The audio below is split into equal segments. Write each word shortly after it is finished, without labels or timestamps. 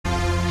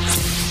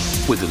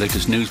With the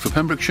latest news for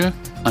Pembrokeshire,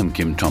 I'm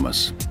Kim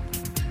Thomas.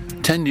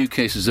 10 new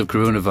cases of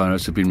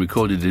coronavirus have been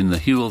recorded in the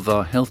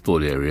Hywel Health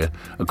Board area,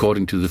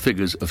 according to the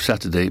figures of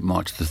Saturday,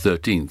 March the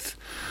 13th.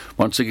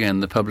 Once again,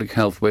 the Public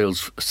Health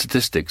Wales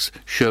statistics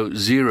show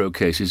 0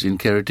 cases in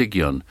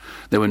Ceredigion.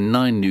 There were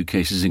 9 new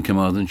cases in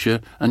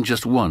Carmarthenshire and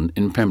just 1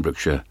 in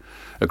Pembrokeshire.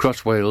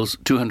 Across Wales,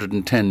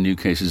 210 new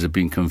cases have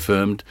been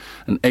confirmed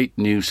and 8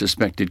 new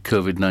suspected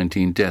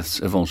COVID-19 deaths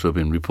have also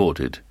been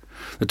reported.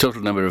 The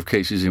total number of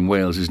cases in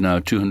Wales is now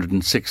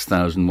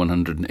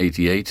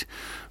 206,188,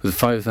 with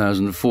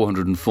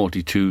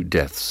 5,442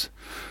 deaths.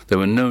 There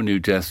were no new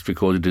deaths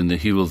recorded in the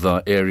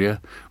Hywel area,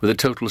 with a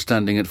total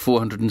standing at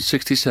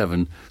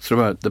 467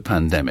 throughout the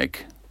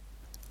pandemic.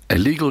 A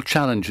legal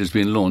challenge has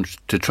been launched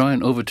to try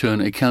and overturn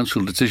a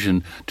council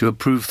decision to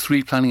approve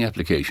 3 planning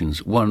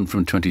applications, one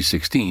from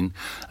 2016,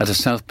 at a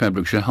South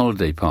Pembrokeshire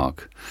holiday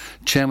park.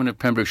 Chairman of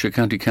Pembrokeshire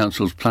County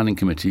Council's Planning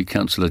Committee,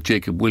 Councillor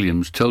Jacob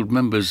Williams, told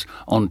members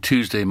on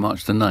Tuesday,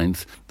 March the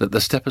 9th, that the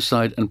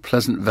Stepaside and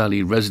Pleasant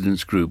Valley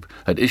Residents Group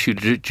had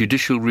issued a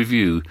judicial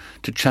review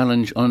to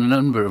challenge on a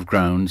number of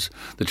grounds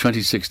the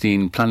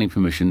 2016 planning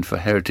permission for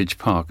Heritage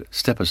Park,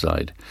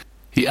 Stepaside.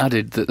 He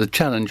added that the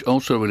challenge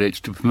also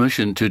relates to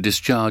permission to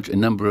discharge a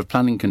number of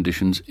planning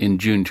conditions in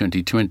June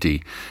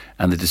 2020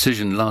 and the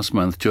decision last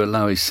month to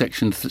allow a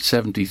Section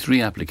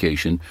 73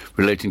 application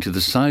relating to the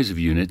size of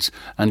units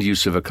and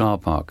use of a car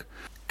park.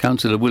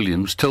 Councillor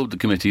Williams told the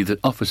committee that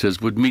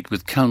officers would meet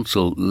with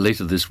council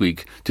later this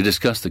week to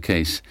discuss the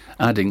case,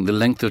 adding the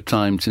length of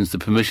time since the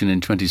permission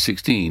in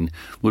 2016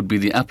 would be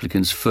the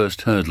applicant's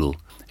first hurdle.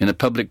 In a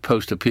public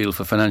post appeal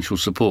for financial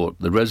support,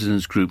 the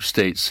residents group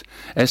states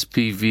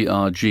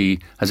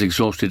SPVRG has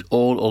exhausted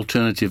all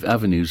alternative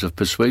avenues of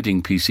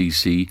persuading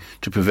PCC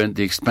to prevent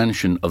the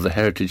expansion of the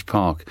Heritage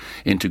Park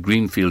into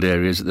greenfield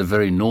areas at the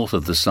very north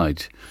of the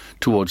site,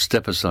 towards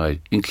Stepaside,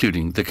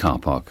 including the car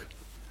park.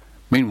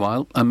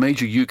 Meanwhile, a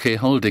major UK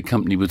holiday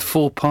company with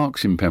 4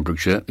 parks in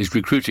Pembrokeshire is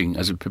recruiting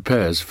as it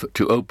prepares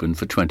to open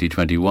for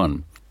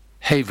 2021.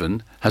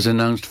 Haven has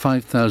announced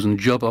 5,000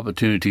 job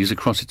opportunities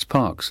across its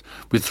parks,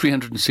 with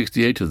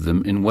 368 of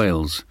them in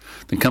Wales.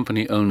 The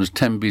company owns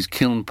Tenby's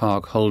Kiln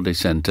Park Holiday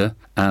Centre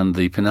and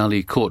the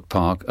Penally Court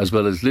Park, as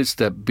well as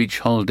Lidstep Beach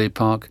Holiday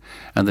Park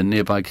and the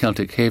nearby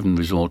Celtic Haven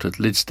Resort at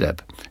Lidstep.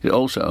 It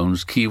also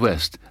owns Key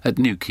West at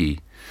New Quay.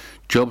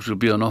 Jobs will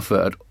be on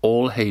offer at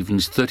all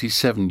Haven's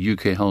 37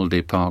 UK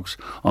holiday parks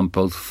on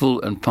both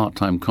full and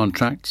part-time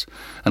contracts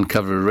and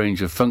cover a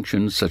range of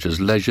functions such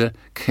as leisure,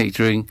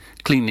 catering,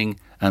 cleaning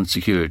and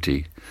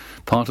security.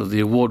 Part of the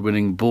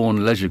award-winning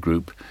Bourne Leisure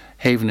Group,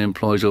 Haven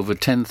employs over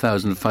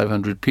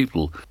 10,500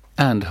 people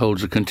and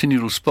holds a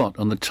continual spot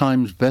on the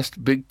Times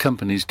Best Big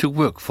Companies to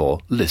Work For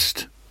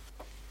list.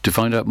 To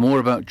find out more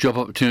about job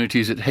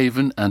opportunities at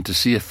Haven and to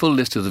see a full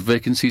list of the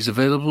vacancies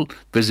available,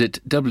 visit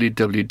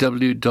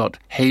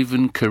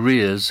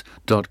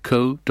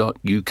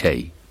www.havencareers.co.uk.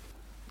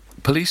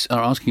 Police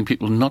are asking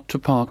people not to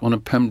park on a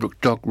Pembroke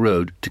Dock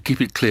road to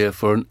keep it clear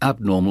for an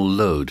abnormal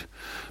load.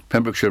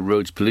 Pembrokeshire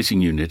Roads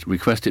Policing Unit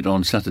requested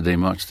on Saturday,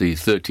 March the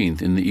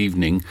 13th in the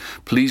evening,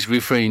 please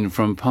refrain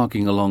from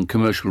parking along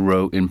Commercial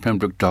Row in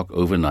Pembroke Dock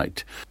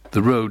overnight.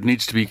 The road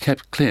needs to be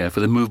kept clear for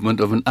the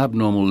movement of an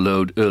abnormal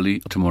load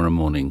early tomorrow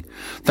morning.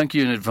 Thank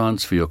you in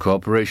advance for your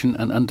cooperation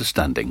and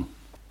understanding.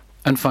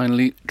 And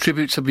finally,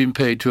 tributes have been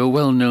paid to a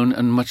well-known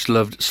and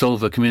much-loved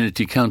Solva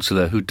community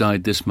councillor who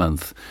died this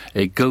month.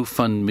 A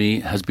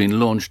GoFundMe has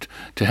been launched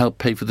to help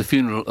pay for the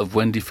funeral of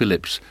Wendy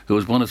Phillips, who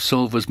was one of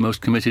Solva's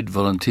most committed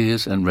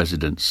volunteers and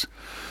residents.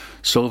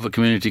 Solva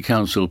Community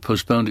Council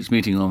postponed its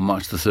meeting on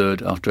March the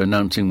 3rd after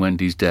announcing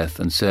Wendy's death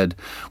and said,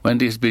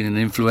 Wendy has been an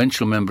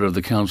influential member of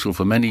the council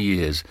for many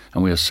years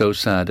and we are so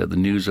sad at the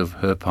news of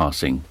her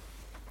passing.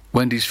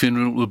 Wendy's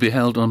funeral will be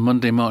held on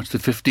Monday, March the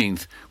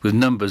 15th, with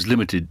numbers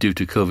limited due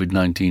to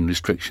COVID-19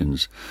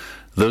 restrictions.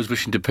 Those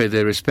wishing to pay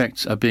their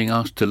respects are being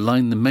asked to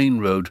line the main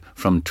road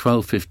from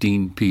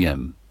 12:15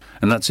 p.m.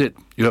 And that's it.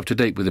 You're up to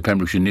date with the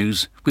Pembrokeshire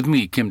News with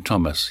me, Kim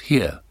Thomas,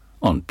 here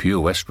on Pure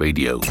West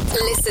Radio.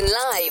 Listen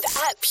live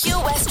at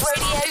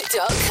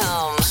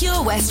purewestradio.com.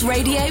 Pure West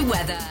Radio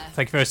weather.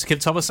 Thank you very much to Kim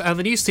Thomas and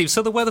the news team.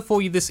 So the weather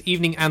for you this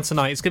evening and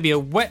tonight, it's going to be a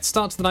wet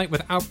start to the night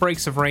with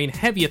outbreaks of rain,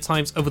 heavy at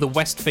times over the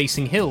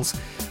west-facing hills.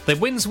 The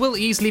winds will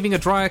ease, leaving a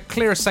drier,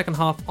 clearer second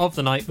half of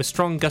the night with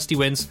strong gusty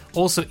winds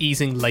also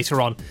easing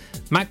later on.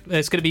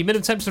 It's going to be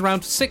minimum temperature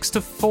around 6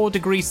 to 4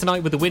 degrees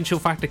tonight with the wind chill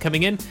factor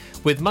coming in.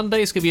 With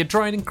Monday, it's going to be a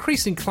dry and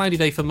increasing cloudy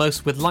day for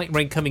most, with light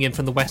rain coming in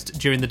from the west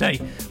during the day.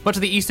 Much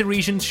of the eastern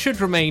region should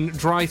remain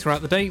dry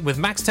throughout the day with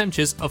max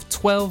temperatures of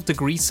 12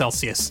 degrees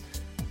Celsius.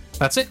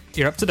 That's it.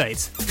 You're up to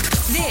date.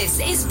 This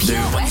is Pure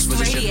West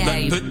Radio.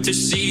 That put to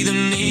sea, the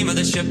name of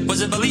the ship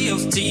was a belly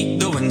of tea.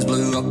 The winds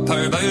blew up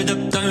her bow,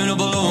 up down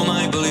below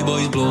my bully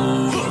boys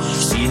blow.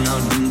 She'd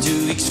not been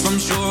 2 weeks from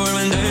shore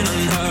when down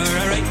on her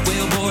a right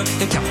whale bore.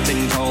 The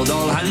captain called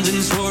all hands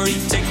and swore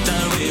he'd take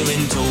that whale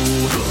in tow.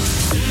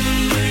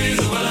 Soon may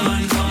the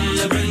wellerman come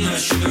to bring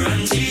us sugar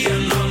and tea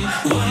and rum.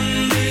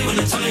 One day when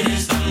the time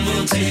is done,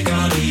 we'll take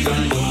our leave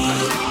and go.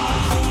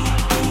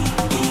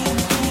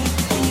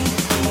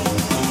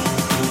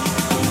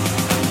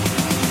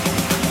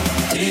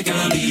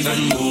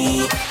 even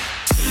more.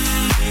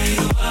 Someday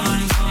the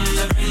weatherman comes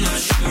to bring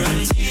us sugar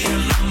and tea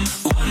and rum.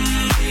 One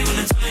day when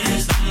the time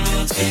is done,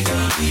 we'll take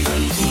our leave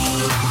and go.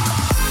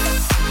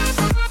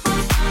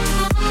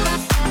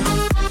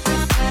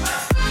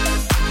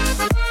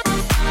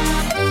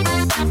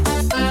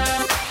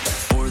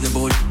 Before the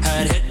boat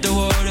had hit the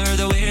water,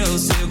 the whale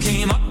sail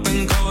came up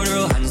and caught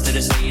her. Hands to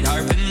the side,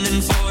 harping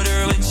and fought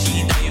her when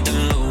she dived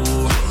down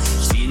low.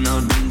 She'd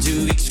not been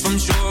 2 weeks from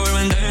shore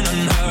when down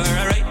on her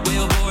a right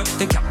whale bore.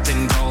 The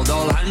captain called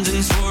all hands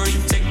and swore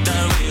he'd take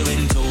that whale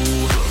in tow.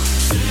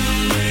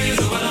 Someday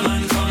the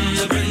weatherman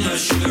comes to bring us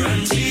sugar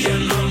and tea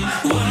and rum.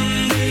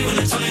 One day when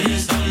the time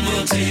is done,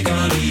 we'll take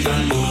our leave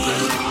and go.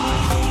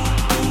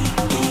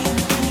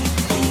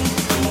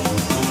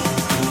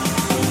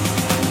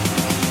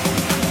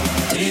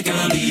 Take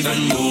our leave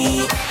and go.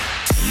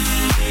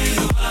 Someday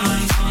the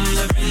weatherman comes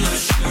to bring us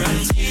sugar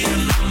and tea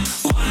and rum.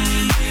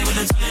 One day when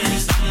the time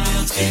is done,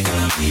 we'll take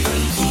our leave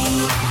and go.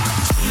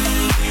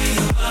 Someday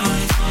the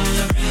weatherman comes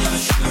to bring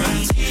us sugar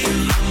and tea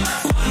and rum.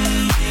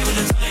 One day when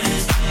the time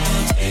is done,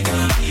 we'll take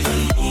our leave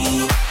and go.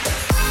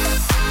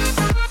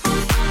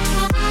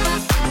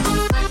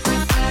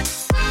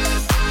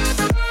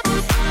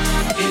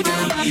 Take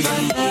our leave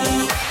and go.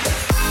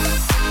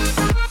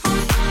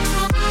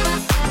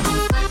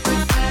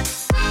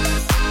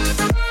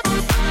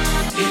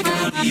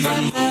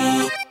 Even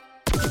more.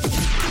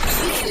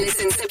 You can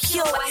listen to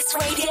Pure West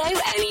Radio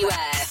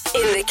anywhere.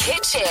 In the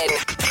kitchen,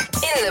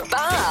 in the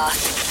bath,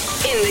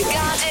 in the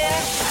garden,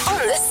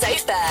 on the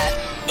sofa,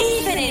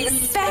 even in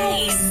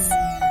space.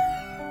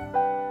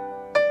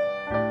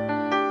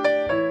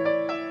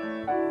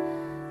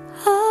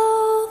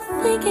 Oh,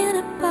 thinking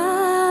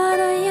about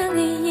our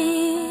younger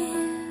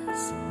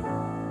years,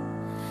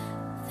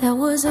 there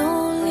was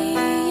only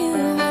you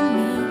and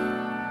me.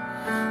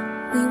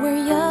 We were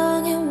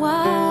young and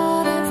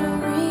wild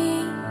and free.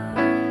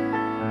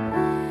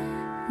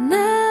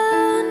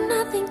 Now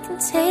nothing can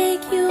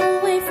take you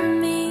away from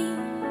me.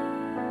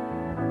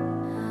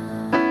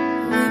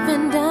 We've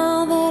been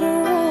down that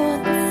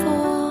road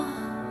before,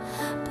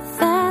 but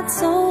that's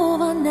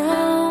over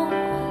now.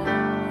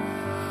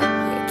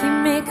 You keep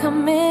me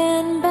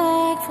coming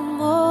back for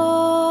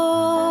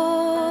more.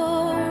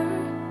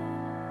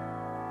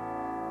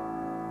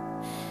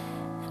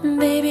 And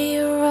baby,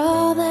 you're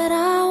all that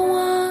I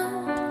want.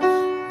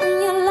 When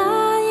you're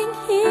lying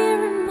here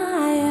in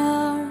my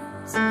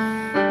arms,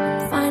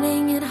 I'm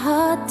finding it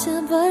hard to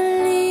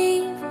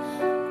believe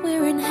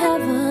we're in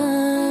heaven.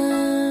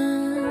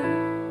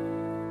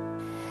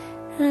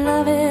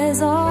 Love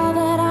is all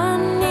that I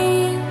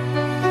need,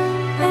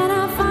 and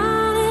I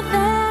found it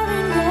there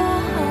in your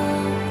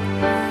heart.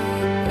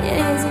 It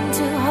isn't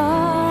too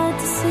hard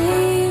to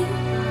see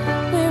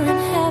we're in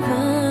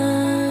heaven.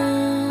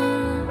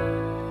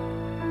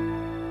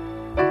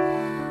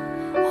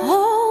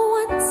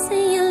 Oh, once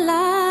in your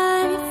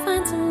life you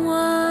find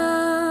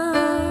someone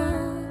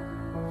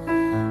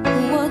who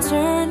will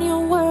turn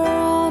your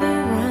world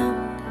around,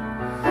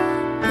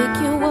 pick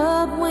you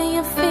up when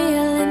you're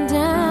feeling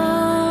down.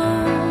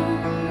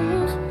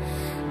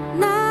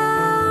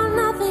 Now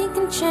nothing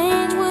can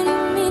change what you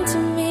mean to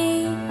me.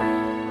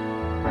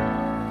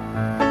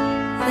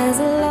 There's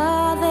a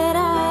lot that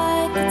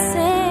I could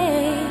say,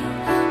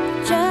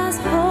 but just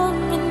hold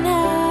me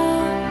now,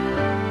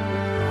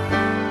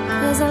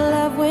 'cause our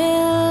love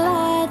will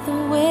light the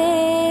way.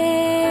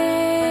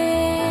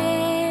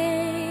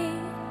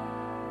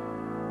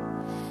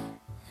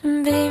 And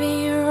baby,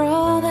 you're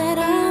all that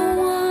I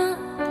want.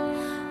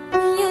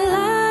 When you're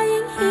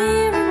lying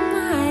here in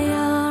my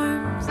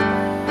arms,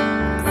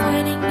 I'm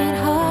finding it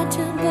hard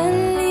to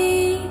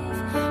believe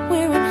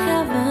we're in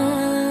heaven.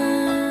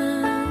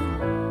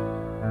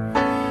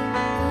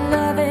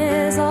 Love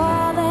is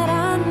all that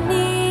I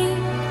need,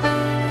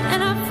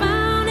 and I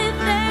found it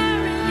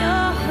there in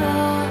your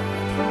heart.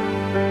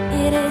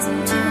 It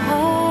isn't too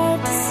hard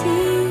to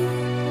see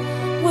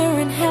we're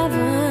in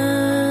heaven.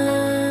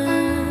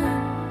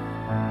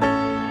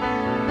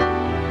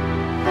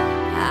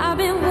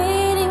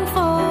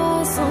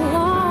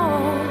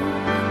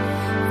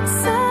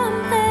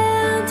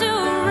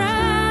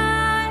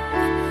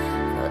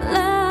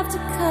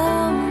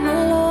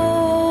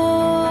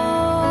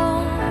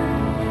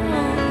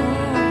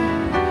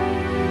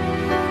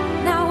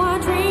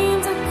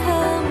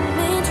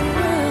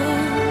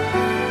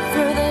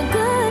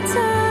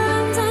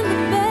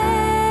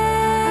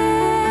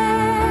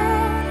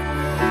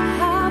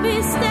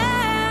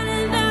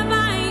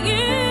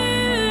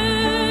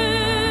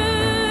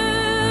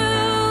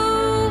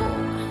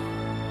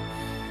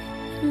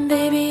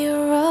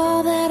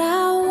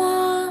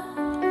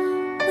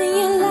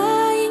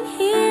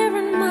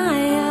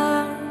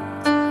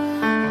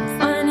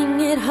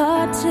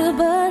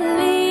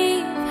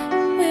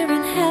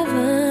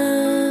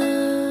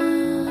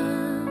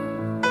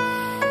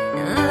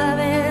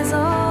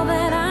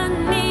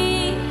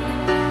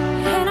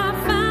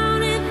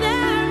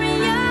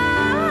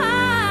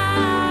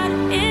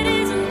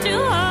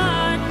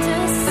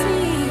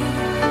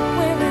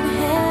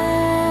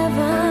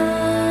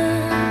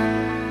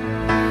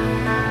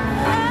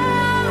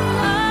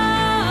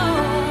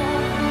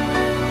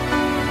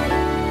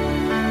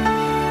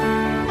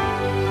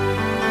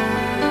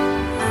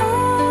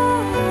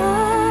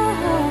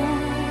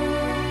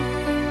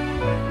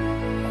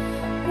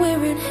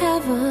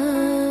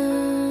 heaven.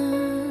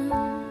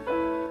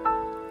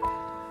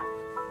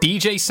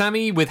 DJ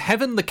Sammy with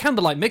Heaven, the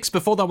Candlelight mix.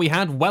 Before that we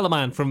had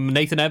Wellerman from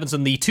Nathan Evans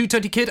and the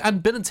 220 Kid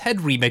and Bill and Ted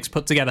remix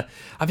put together.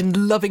 I've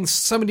been loving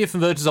so many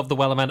different versions of the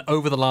Wellerman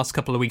over the last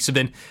couple of weeks. It's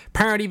been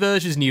parody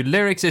versions, new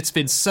lyrics, it's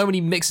been so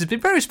many mixes. It's been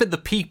very much been the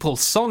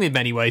people's song in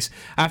many ways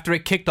after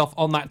it kicked off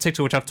on that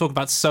TikTok, which I've talked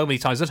about so many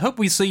times. I'd hope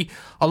we see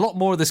a lot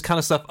more of this kind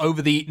of stuff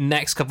over the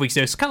next couple of weeks.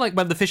 It's kind of like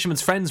when the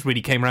Fisherman's Friends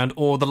really came around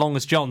or the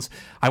Longest Johns.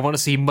 I want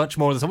to see much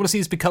more of this. I want to see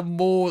this become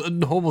more a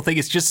normal thing.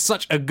 It's just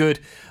such a good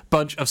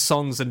bunch of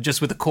songs, and just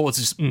with the chords,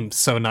 just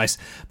so nice.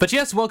 But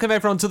yes, welcome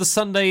everyone to the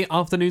Sunday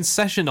afternoon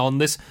session on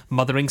this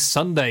Mothering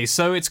Sunday.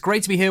 So it's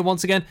great to be here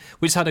once again.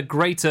 We just had a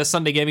great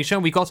Sunday gaming show.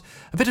 We got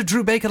a bit of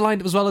Drew Baker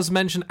lined up as well, as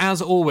mentioned,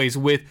 as always,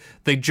 with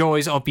the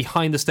joys of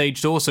Behind the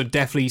Stage Door. So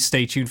definitely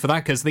stay tuned for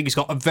that, because I think he's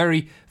got a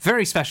very,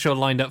 very special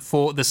lined up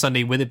for the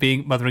Sunday, with it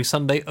being Mothering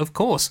Sunday, of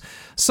course.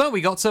 So we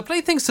got plenty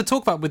of things to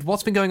talk about with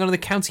what's been going on in the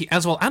county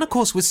as well, and of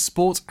course with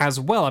sport as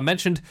well. I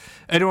mentioned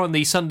earlier on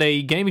the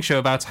Sunday gaming show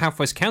about Half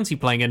West County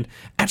playing and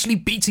actually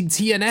beating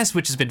TNS,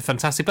 which has been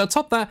fantastic. But on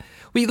top of that,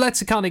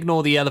 can't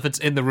ignore the elephants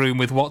in the room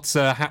with what's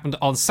happened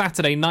on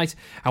Saturday night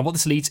and what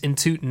this leads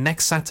into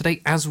next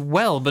Saturday as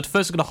well. But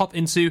first, we're going to hop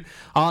into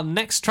our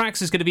next tracks.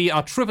 It's going to be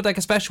our Triple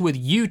Decker special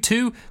with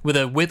U2 with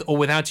a With or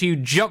Without You,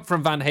 Jump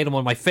from Van Halen,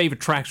 one of my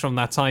favourite tracks from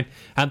that time,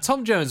 and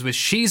Tom Jones with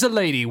She's a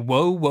Lady,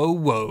 Whoa, Whoa,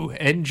 Whoa.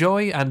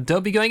 Enjoy and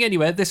don't be going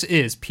anywhere. This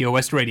is Pure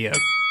West Radio.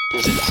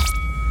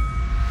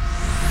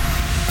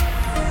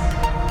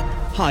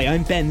 Hi,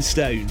 I'm Ben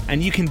Stone,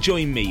 and you can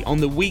join me on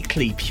the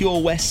weekly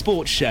Pure West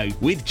Sports Show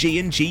with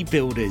G&G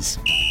Builders.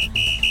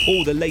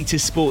 All the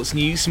latest sports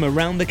news from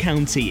around the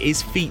county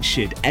is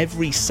featured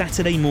every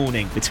Saturday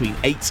morning between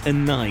 8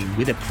 and 9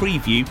 with a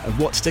preview of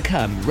what's to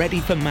come ready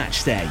for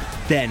match day.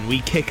 Then we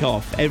kick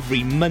off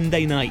every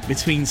Monday night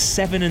between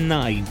 7 and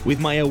 9 with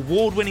my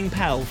award-winning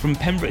pal from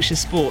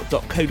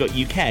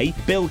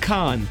pembrokeshiresport.co.uk, Bill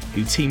Kahn,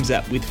 who teams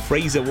up with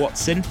Fraser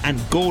Watson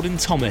and Gordon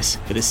Thomas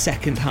for the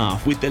second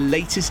half with the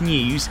latest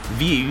news,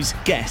 views,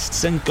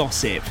 guests and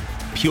gossip.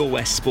 Pure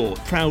West Sport,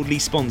 proudly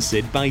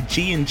sponsored by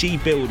G&G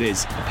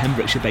Builders, a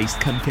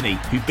Pembrokeshire-based company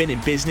who've been in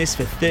business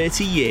for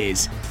 30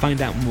 years. Find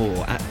out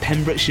more at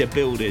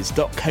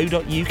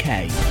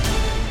pembrokeshirebuilders.co.uk.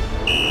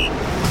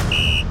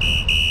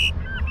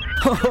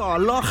 Oh,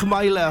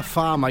 Lochmeyler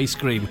Farm Ice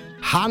Cream.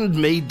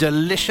 Handmade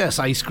delicious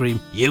ice cream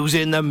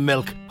using the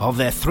milk of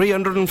their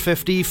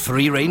 350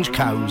 free-range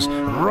cows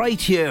right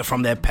here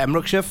from their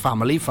Pembrokeshire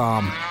family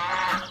farm.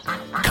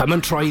 Come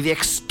and try the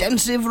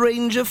extensive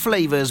range of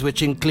flavours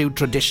which include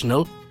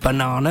traditional,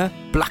 banana,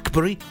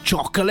 blackberry,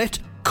 chocolate,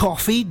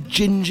 coffee,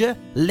 ginger,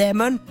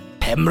 lemon,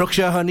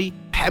 Pembrokeshire honey,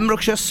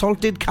 Pembrokeshire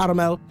salted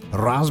caramel,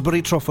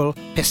 raspberry truffle,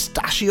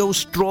 pistachio,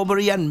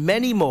 strawberry and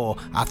many more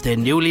at their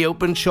newly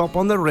opened shop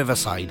on the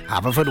Riverside,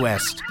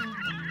 Haverfordwest.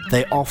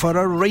 They offer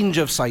a range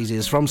of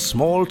sizes from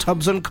small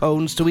tubs and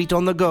cones to eat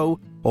on the go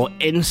or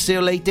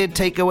insulated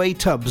takeaway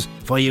tubs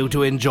for you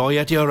to enjoy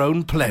at your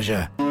own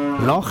pleasure.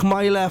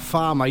 Lochmeyler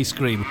Farm Ice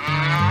Cream.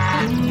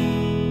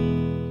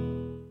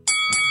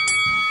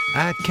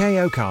 At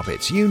KO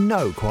Carpets, you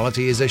know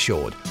quality is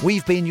assured.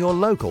 We've been your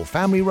local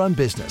family-run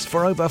business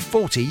for over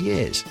 40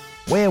 years.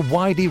 We're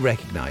widely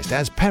recognised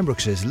as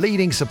Pembrokeshire's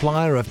leading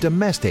supplier of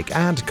domestic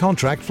and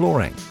contract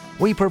flooring.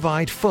 We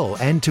provide full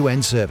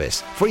end-to-end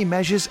service, free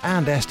measures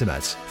and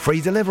estimates,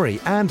 free delivery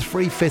and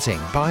free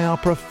fitting by our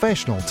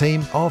professional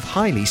team of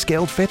highly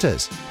skilled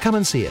fitters. Come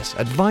and see us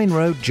at Vine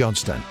Road,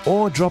 Johnston,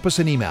 or drop us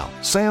an email,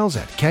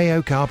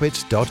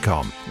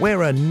 sales@kocarpets.com.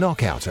 We're a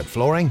knockout at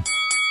flooring.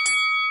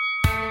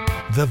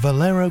 The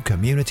Valero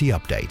Community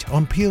Update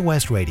on Pure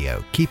West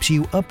Radio keeps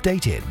you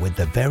updated with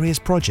the various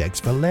projects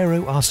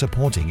Valero are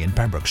supporting in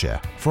Pembrokeshire,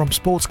 from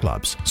sports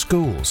clubs,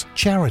 schools,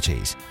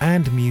 charities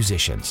and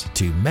musicians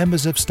to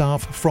members of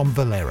staff from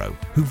Valero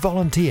who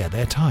volunteer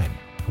their time.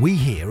 We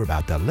hear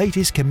about the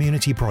latest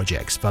community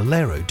projects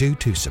Valero do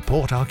to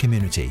support our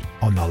community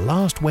on the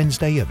last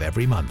Wednesday of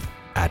every month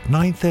at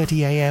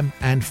 9:30 a.m.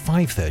 and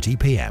 5:30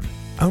 p.m.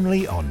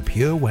 only on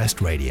Pure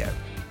West Radio.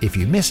 If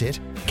you miss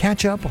it,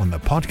 catch up on the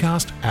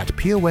podcast at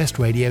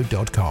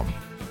purewestradio.com.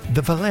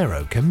 The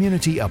Valero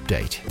Community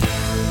Update.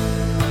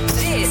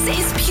 This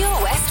is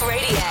Pure West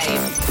Radio.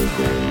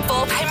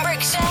 For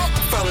Pembrokeshire,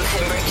 from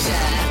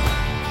Pembrokeshire.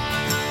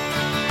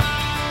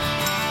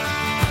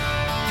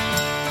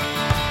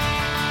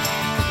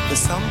 There's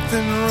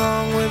something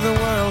wrong with the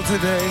world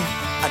today.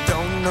 I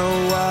don't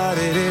know what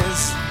it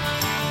is.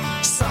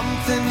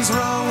 Something's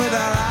wrong with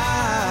our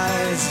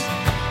eyes.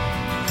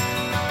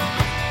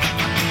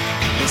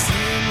 We're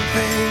seeing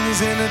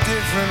things in a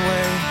different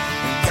way,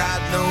 and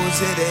God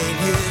knows it ain't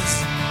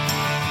his.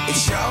 It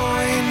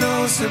sure ain't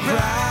no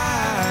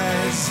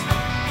surprise.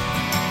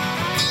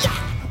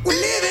 We're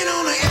living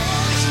on the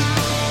edge.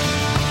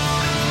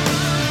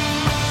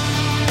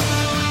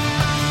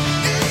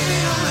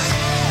 Living on the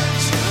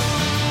edge.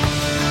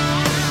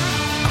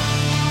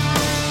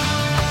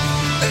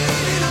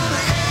 Living on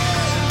the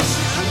edge.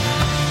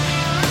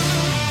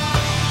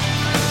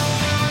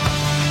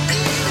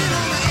 Living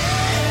on the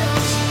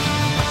edge.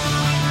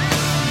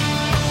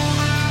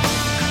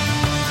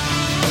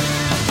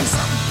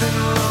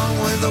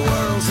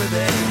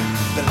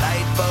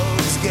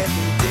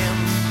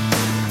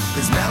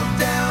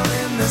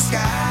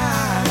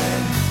 sky.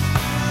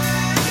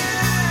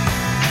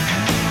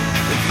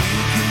 If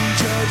you can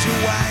judge a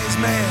wise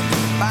man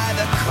by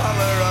the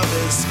color of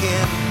his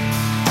skin,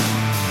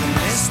 then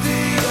mister,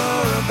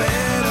 you're a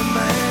better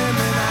man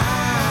than I.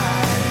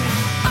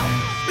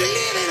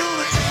 Living on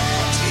the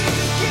edge, you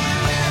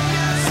can't let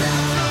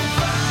yourself go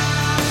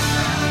far.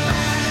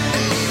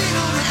 Living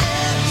on the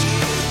edge,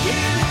 you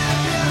can't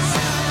help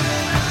yourself.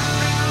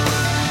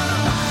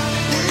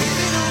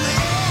 Living on the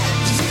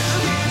edge, you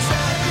can't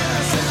let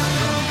yourself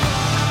go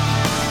far.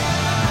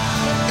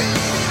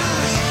 Living on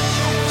the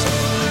edge.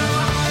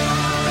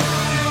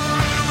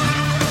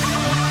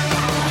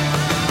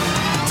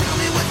 Tell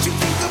me what you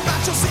think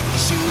about your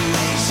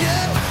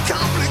situation.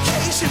 Come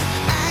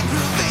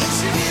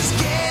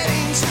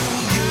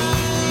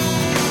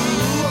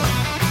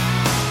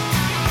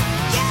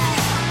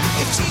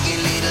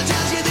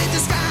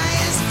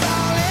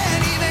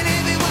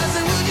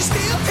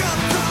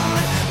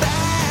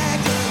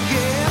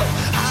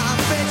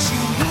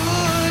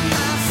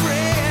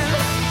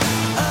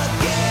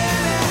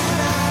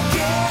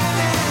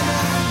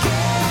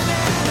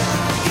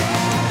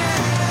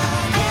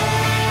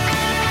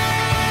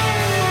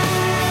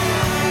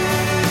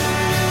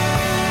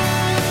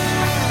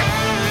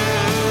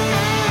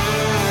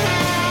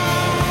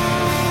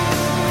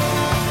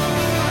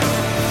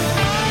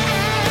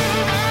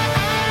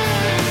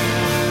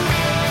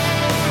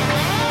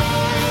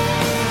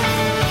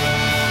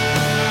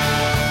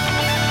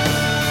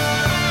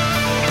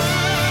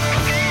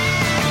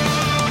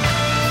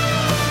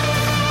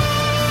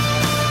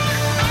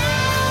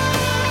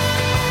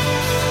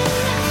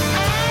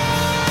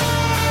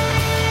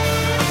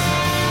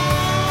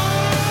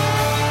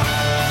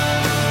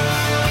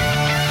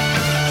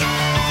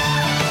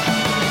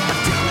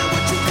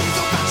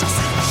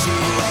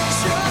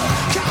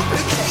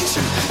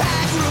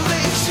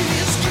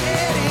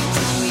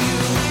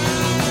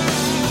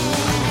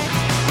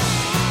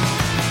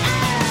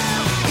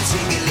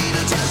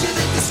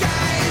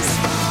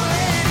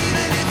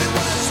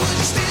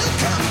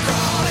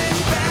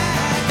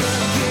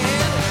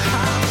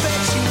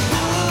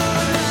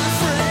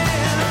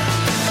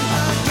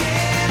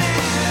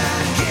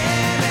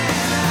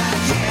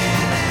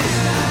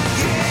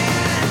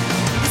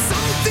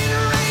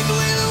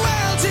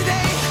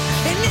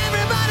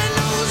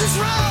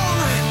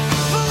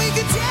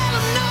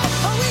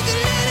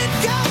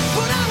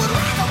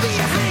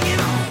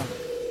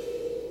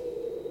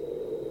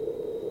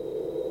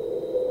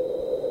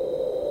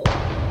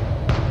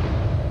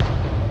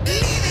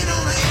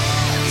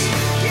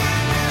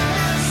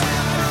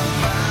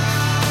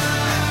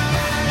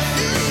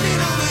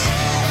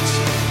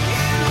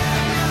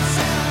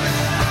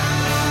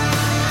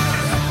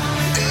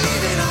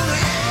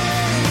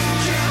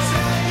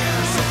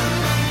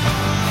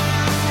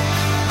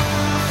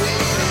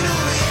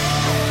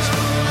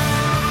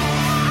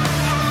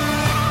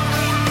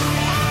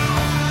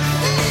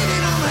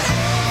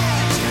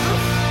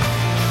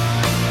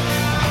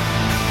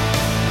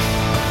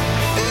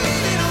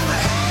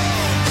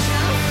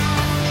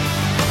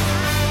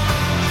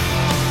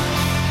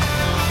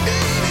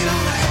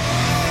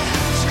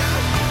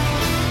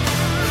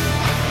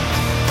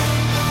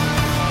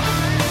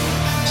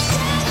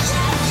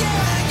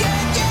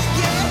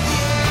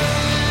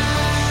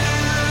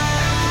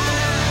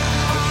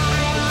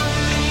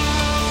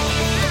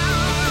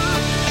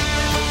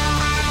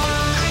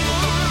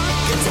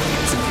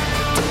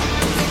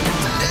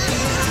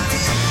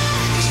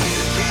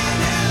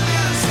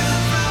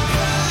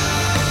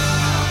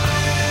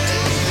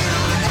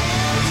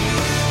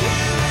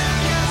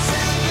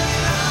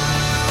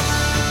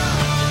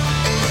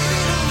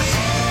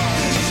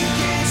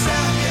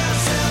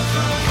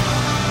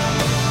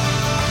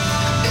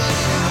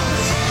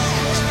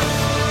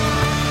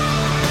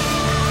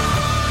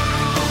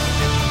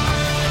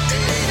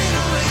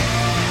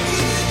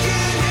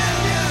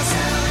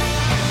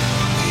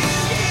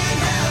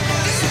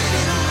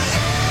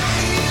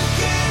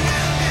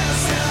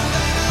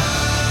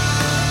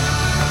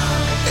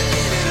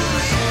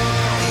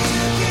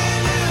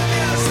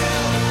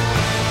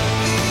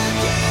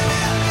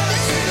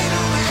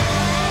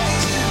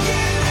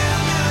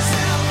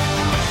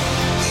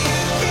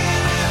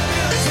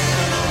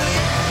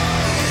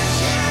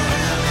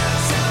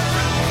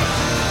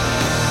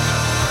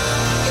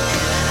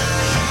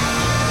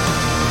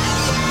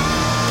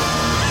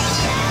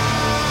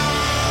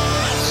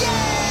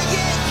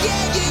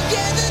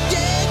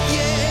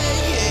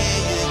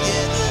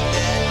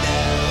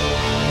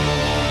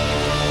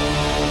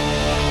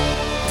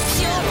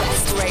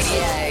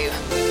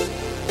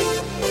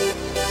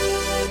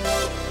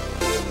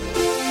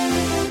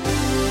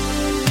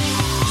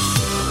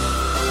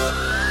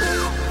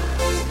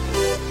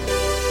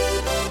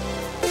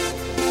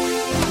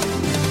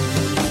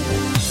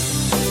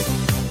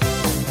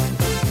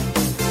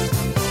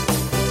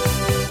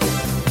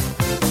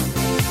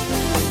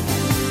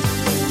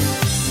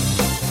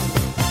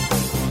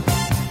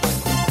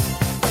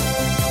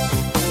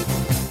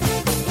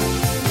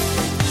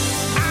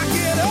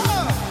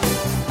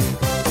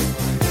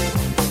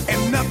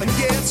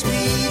gets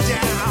me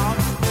down.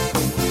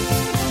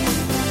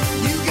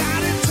 You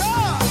got it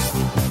tough.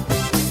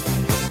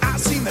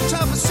 I've seen the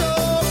toughest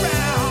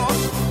around.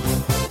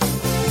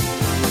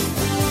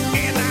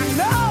 And I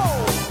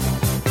know,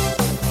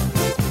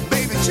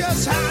 baby,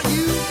 just how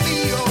you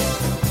feel.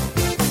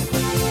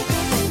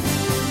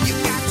 You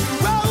got to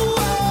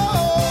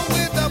roll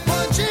with the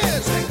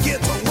punches and get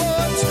to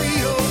what's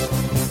real.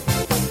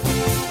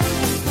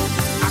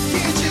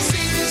 Can't you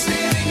see me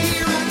standing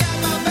here? I got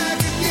my back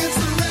against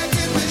the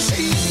wrecking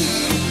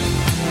machine.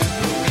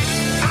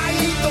 I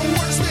ain't the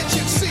worst that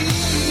you've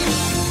seen.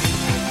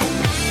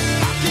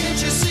 Can't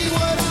you see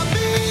what I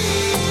mean?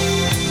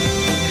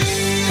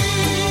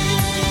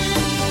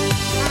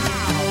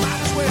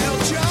 Might as well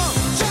jump,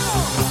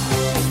 jump.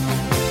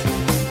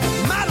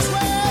 Might as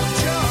well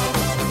jump.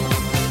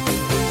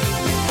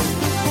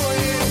 Go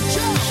ahead and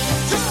jump,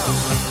 jump.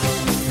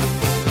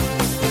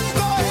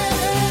 Go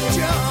ahead and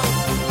jump.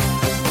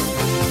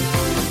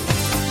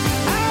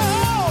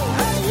 Oh,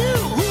 hey you,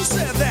 who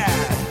said that?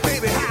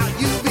 Baby, how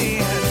you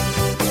been?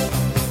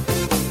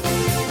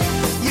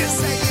 You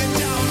say you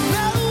don't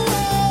know,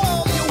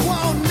 you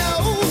won't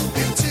know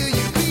until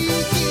you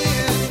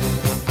begin.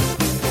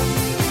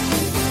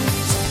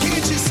 So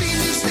can't you see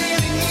me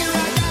standing here?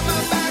 I got my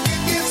back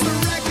against the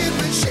wrecking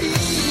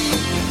machine.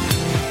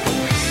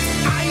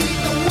 I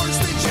ain't the worst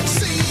that you've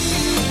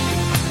seen.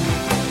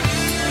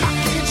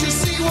 Can't you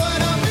see what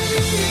I mean?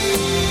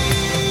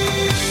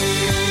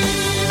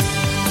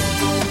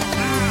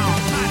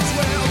 Might as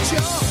well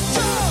jump,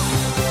 jump.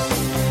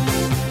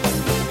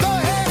 Go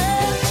ahead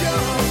and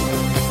jump.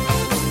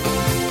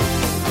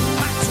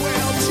 Might as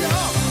well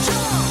jump,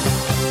 jump.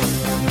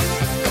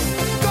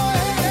 Go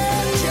ahead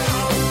and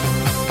jump.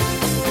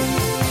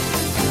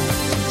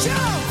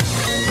 Jump.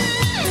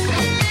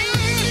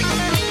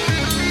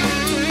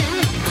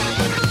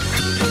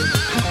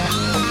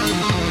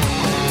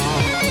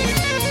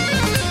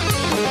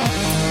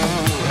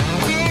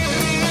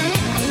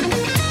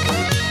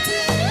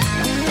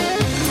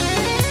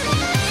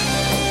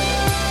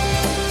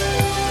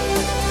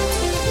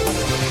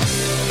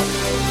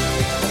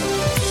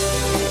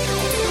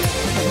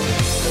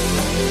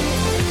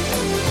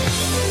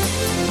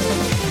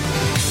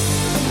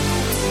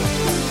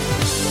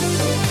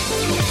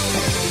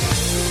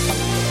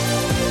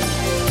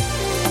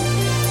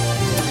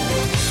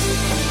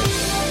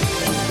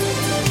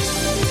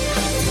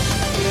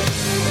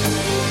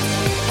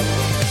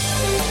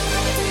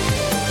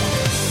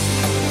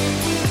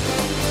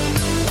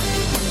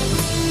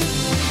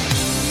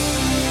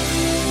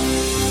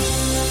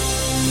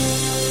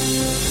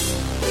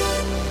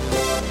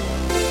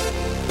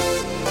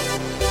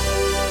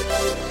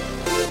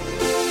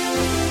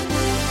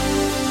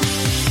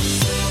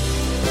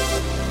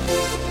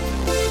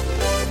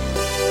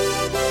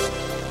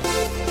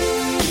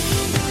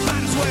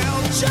 Might as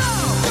well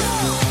jump.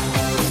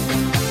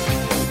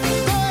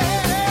 Go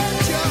ahead and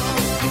jump.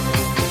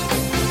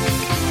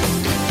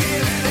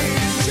 Get it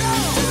and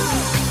jump.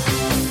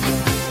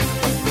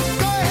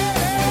 Go ahead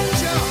and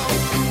jump.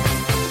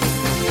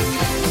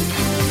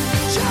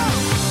 Jump.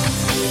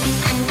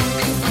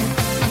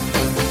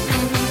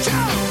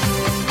 Jump. Jump.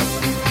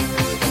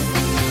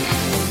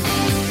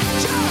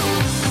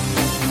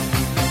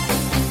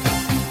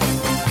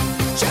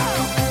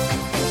 Jump.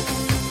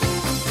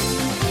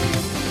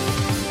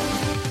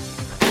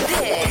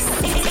 This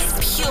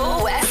is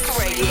Pure West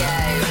Radio.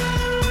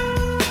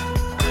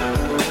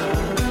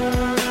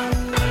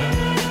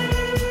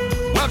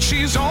 Well,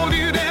 she's all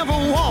you'd ever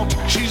want.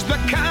 She's the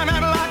kind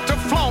I'd like to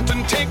flaunt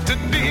and take to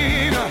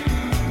dinner.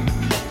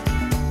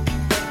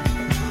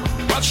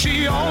 But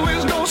she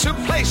always knows her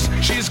place.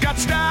 She's got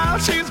style,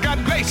 she's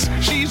got grace.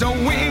 She's a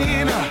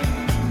winner.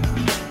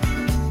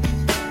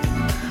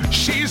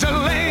 She's a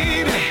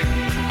lady.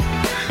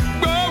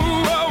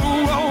 Oh,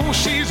 oh, oh,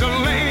 she's a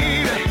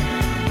lady.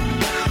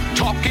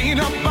 Talking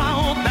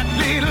about that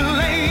little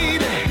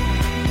lady.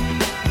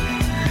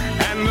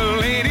 And the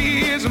lady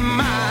is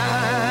mine.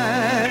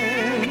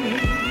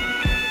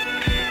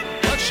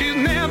 But she's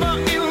never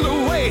in the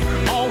way.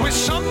 Always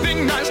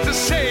something nice to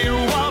say.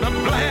 What a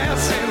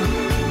blessing.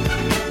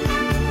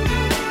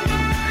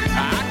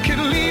 I could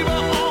leave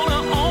her on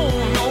her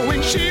own,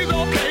 knowing she's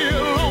okay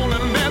alone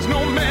and there's no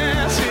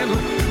messing.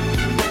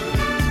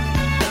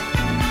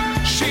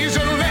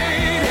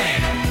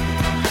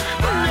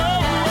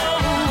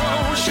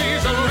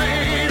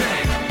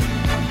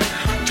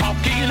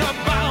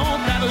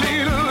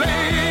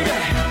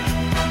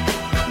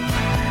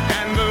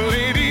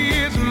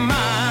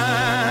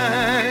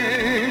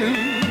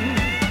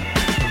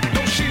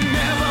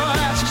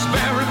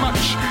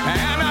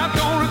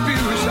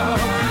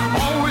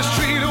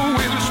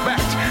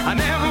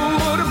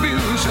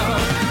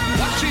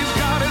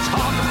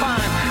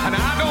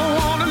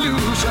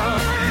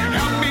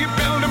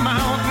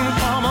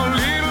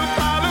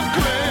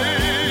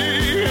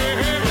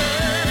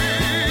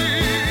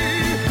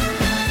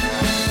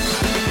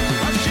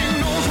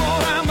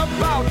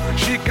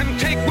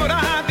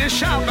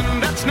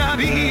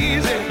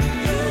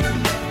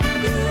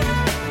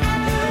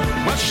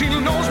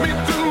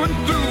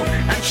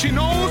 She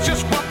knows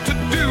just what to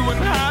do and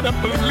how to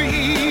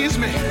please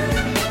me.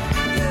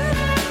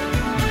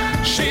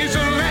 She's a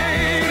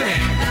lady.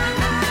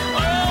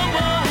 Oh,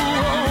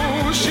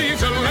 oh, oh,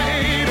 she's a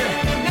lady.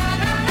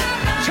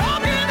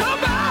 Talking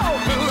about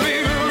the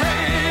little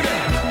lady.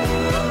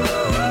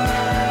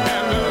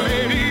 And the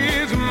lady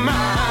is mine.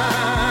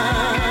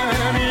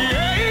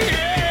 Yeah,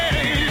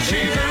 yeah,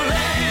 she's a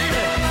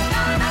lady.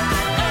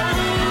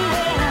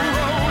 Oh,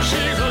 oh,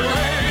 she's a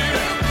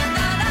lady.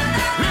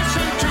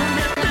 Listen to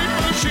me,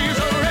 people, she's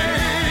a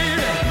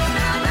lady.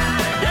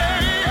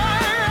 Yeah,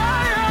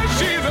 yeah, yeah,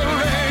 she's a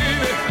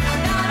lady.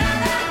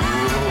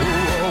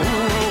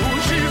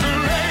 Oh, she's a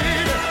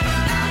lady.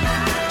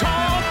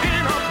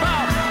 Talking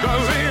about the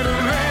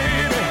little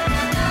lady.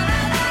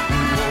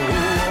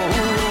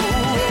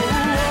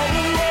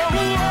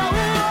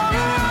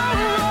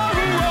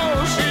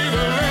 Oh, she's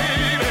a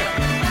lady.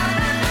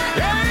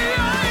 Yeah,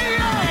 yeah,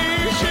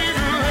 yeah, she's a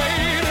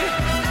lady.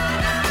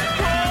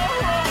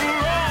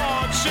 Oh,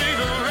 Lord, she's a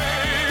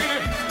lady.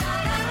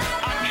 I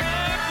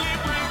can't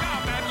live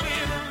without that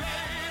little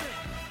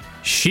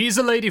lady. She's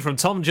a Lady from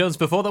Tom Jones.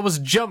 Before that was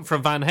Jump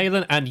from Van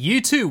Halen, and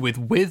U2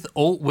 with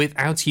or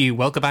Without You.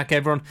 Welcome back,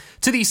 everyone,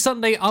 to the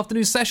Sunday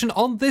afternoon session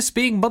on this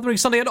being Mothering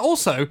Sunday, and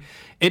also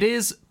it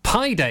is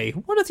Pie Day.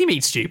 What do you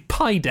mean, Stu?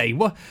 Pie Day?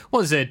 What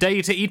is it? A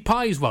day to eat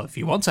pies? Well, if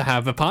you want to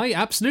have a pie,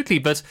 absolutely.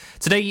 But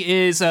today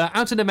is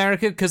out in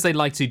America, because they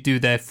like to do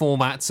their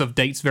formats of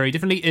dates very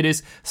differently. It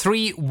is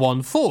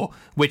 314,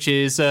 which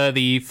is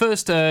the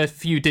first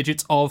few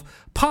digits of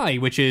pi,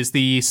 which is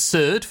the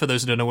surd. For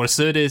those who don't know what a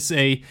surd is,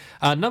 a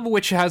number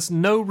which has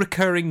no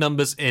recurring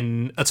numbers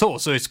in at all,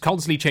 so it's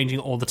constantly changing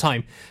all the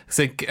time.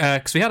 So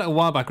because we had it a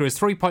while back, it was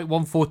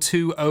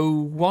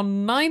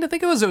 3.142019, I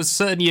think it was a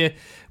certain year,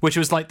 which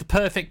was like the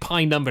perfect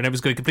pi number, and it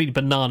was going completely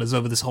bananas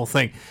over this whole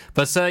thing.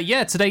 But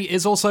yeah, today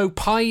is also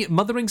Pie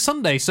Mothering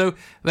Sunday. So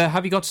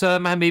have you got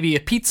maybe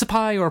a pizza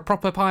pie or a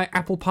proper pie,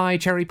 apple pie,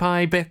 cherry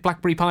pie,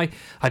 blackberry pie?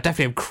 I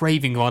definitely am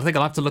craving one. I think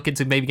I'll have to look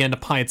into maybe getting a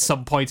pie at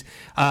some point,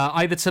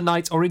 either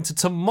tonight or into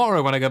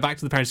tomorrow when I go back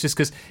to the parents, just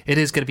because it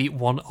is going to be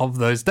one of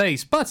those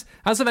days. But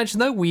as I mentioned,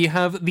 though, we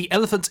have the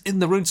elephant in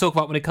the room to talk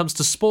about when it comes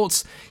to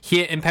sports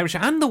here in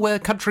Pembrokeshire and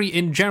the country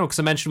in general, because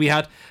I mentioned we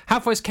had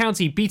Haverfordwest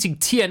County beating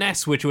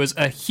TNS, which was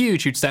a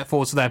huge step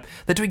forward for them.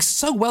 They're doing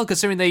so well,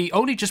 considering they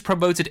only just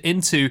promoted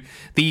into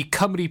the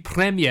Cymru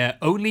Premier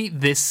only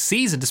this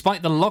season,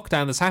 despite the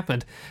lockdown that's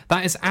happened.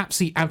 That is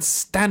absolutely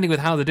outstanding with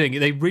how they're doing it.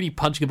 They're really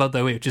punching above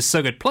their weight, which is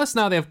so good. Plus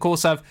now they of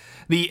course have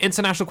the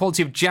international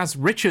quality of Jazz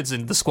Richards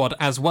in the squad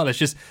as well. It's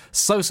just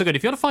so good.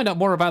 If you want to find out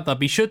more about that,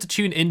 be sure to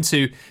tune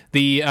into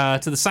the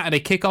to the Saturday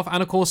kickoff,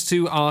 and of course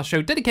to our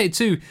show dedicated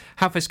to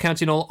Haverfordwest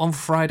County and all on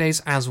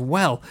Fridays as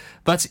well.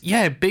 But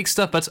yeah, big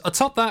stuff. But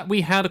atop that,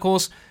 we had of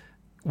course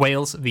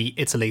Wales v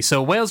Italy.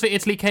 So Wales v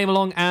Italy came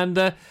along,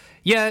 and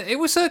yeah, it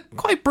was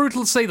quite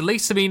brutal to say the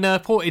least. I mean,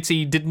 poor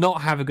Italy did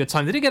not have a good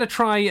time. They did get a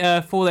try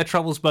for their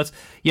troubles, but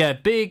yeah,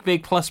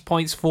 big plus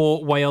points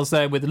for Wales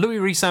there, with Louis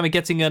Rees-Sammer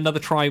getting another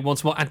try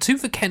once more, and two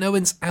for Ken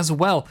Owens as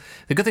well.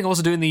 The good thing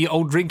also doing the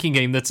old drinking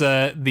game that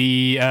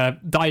the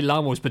Dalai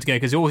Lama was put together,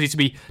 because it always used to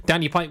be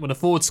Danny Pike when a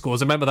forward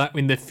scores. I remember that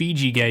in the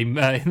Fiji game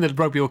in the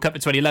Rugby World Cup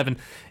in 2011.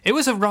 It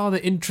was a rather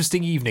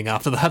interesting evening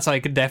after that, I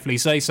could definitely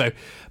say so.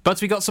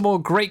 But we got some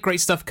more great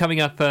stuff coming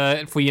up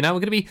for you now. We're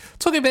going to be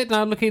talking a bit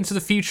now, looking into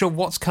the future of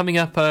what's coming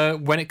up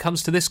when it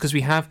comes to this, because we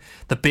have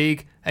the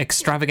big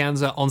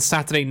extravaganza on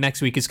Saturday next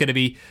week. It's going to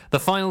be the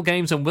final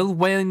games, and will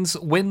Wales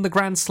win the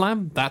Grand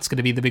Slam? That's going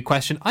to be the big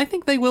question. I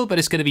think they will, but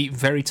it's going to be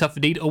very tough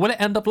indeed. Or will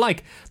it end up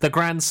like the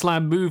Grand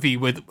Slam movie,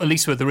 with at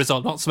least with the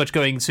result not so much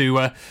going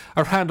to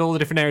around all the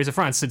different areas of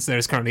France, since there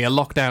is currently a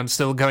lockdown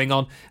still going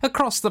on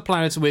across the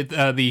planet with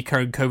the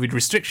current COVID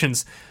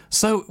restrictions.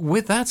 So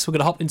with that, we're going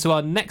to hop into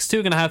our next two.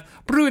 We're going to have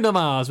Bruno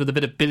Mars with a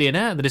bit of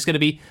Billionaire, and then it's going to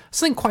be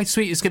something quite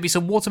sweet. It's going to be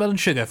some Watermelon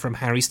Sugar from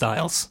Harry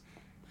Styles.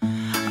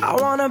 I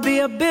wanna be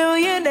a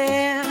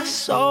billionaire,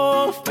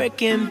 so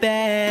freaking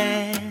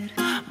bad.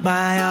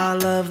 Buy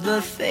all of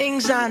the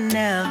things I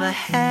never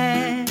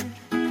had.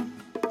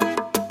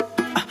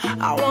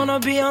 I wanna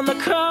be on the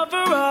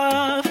cover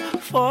of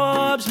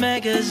Forbes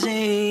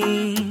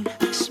magazine,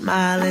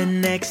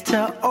 smiling next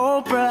to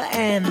Oprah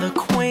and the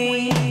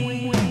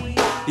Queen.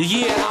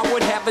 Yeah, I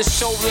would have a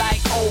show like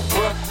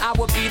Oprah. I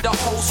would be the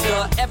host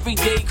of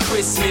Everyday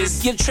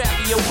Christmas. Give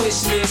Travi a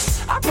wish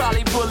list. I'd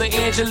probably pull a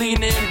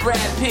Angelina and Brad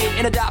Pitt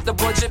and adopt a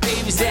bunch of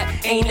babies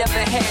that ain't never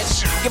had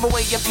shit. Give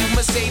away a few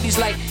Mercedes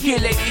like, here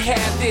lady,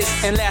 have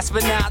this. And last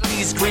but not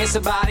least, grant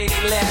somebody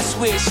their last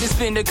wish. It's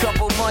been a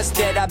couple months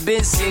that I've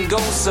been single,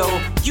 so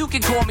you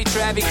can call me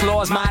Travis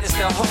Claus minus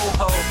the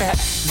ho-ho.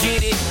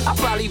 Get it? I'll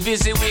probably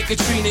visit where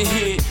Katrina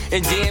hit,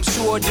 and damn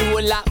sure do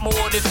a lot more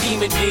than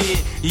FEMA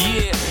did.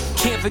 Yeah,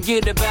 can't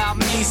forget about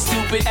me,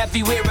 stupid.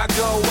 Everywhere I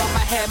go, I'ma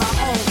have my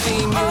own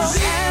theme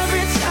music.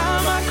 Every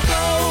time I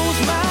close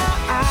my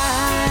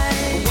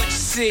eyes, what you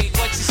see,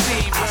 bro? I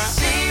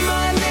see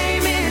my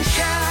name in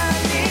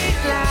shining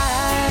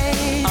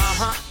lights.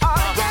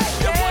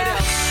 What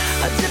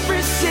else? A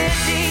different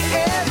city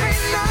every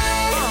night.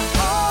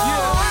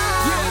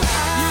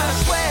 I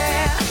swear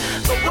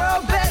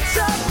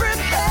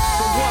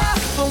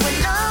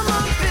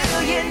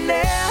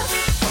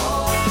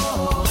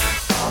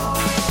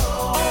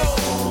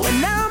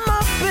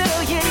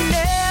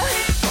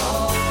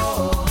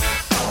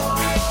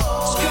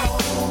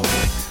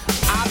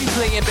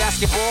Playing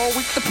basketball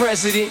with the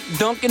president,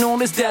 dunking on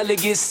his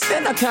delegates.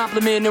 Then I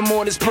compliment him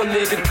on his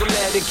political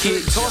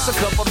etiquette. Toss a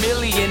couple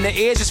million in the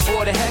air just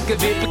for the heck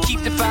of it, but keep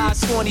the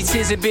 5s, 20s,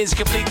 10s, and bins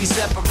completely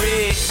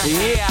separate.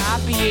 Yeah,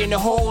 I be in a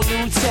whole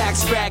new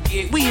tax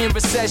bracket. We in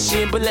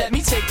recession, but let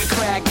me take a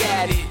crack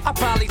at it. I'll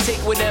probably take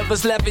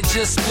whatever's left and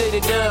just split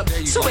it up,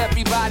 so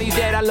everybody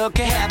that I look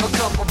can have a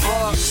couple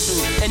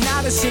bucks. And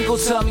not a single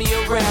tummy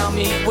around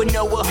me would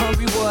know what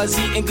hungry was,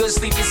 eating good,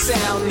 sleeping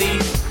soundly.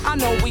 I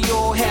know we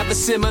all have a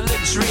similar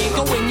dream.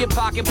 Go in your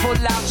pocket, pull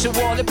out your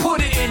wallet,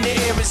 put it in the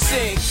air and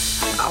sing.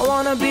 I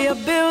wanna be a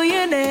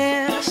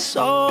billionaire,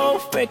 so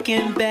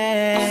freaking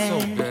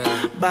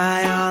bad.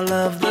 Buy all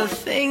of the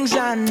things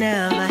I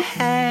never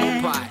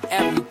had. Buy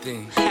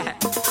everything.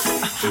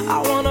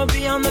 I wanna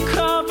be on the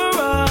cover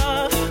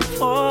of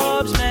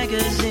Forbes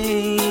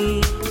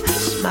magazine,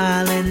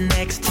 smiling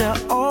next to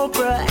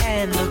Oprah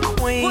and the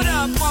Queen. What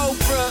up,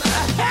 Oprah?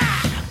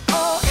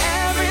 Oh,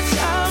 every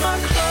time I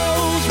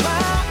close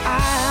my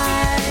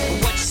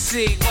eyes, What you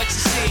see, bro? I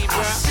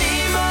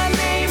see my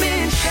name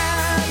in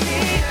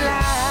shining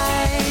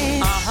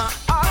lights.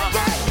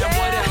 Alright, And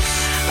what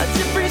else? a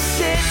different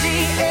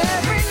city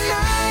every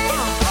night.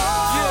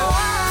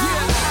 I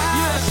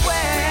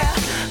swear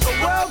the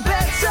world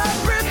better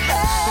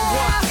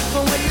prepare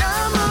for when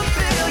I'm a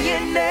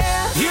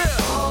billionaire. Yeah.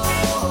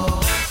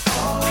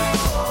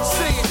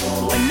 Sing it.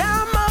 When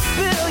I'm a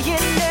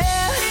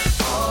billionaire.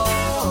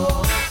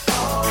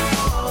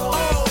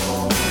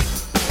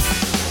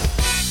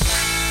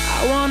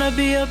 I wanna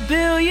be a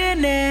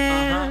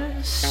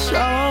billionaire, so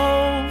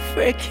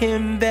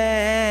freaking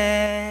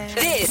bad.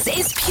 This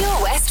is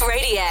Pure West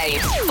Radio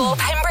for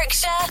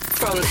Pembrokeshire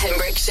from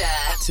Pembrokeshire.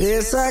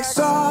 Tastes like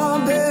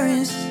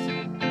strawberries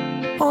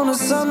on a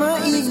summer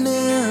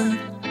evening,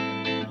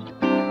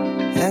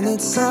 and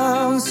it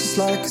sounds just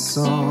like a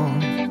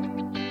song.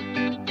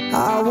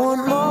 I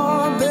want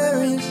more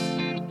berries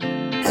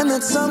and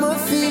that summer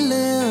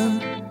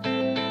feeling.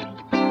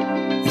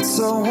 It's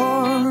so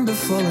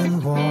wonderful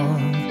and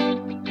warm.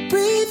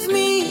 Breathe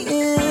me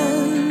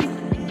in,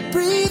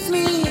 breathe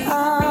me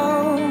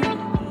out.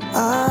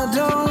 I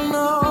don't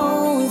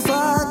know if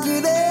I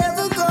could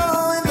ever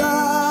go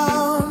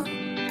without.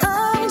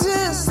 I'm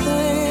just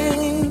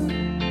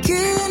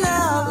thinking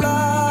out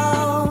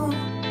loud.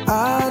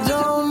 I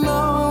don't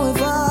know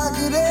if I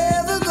could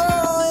ever go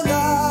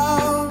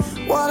without.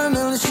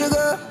 Watermelon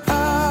sugar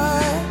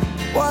high,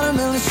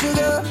 watermelon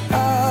sugar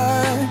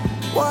high,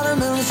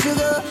 watermelon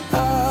sugar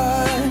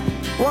high,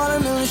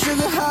 watermelon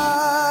sugar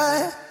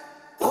high,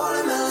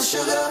 watermelon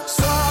sugar.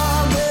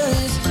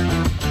 Strawberries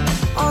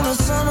on a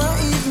summer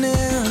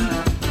evening.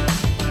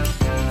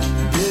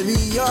 Baby,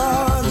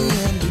 you're the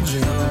end of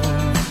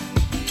June.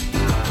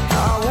 I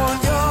want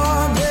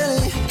your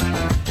belly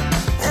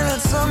and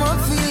that summer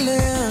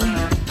feeling,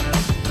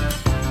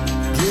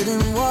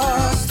 getting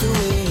washed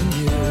away in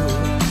you.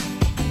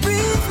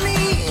 Breathe me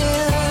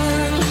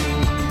in,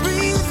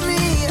 breathe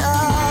me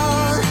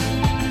out.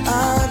 I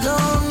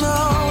don't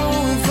know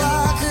if I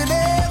could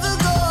ever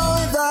go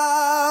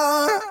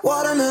without.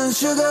 Watermelon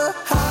sugar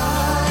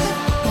high,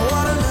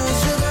 watermelon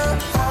sugar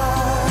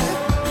high,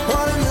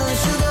 watermelon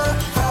sugar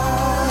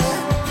high,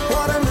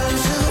 watermelon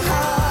sugar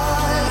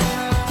high,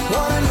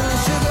 watermelon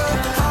sugar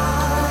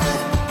high,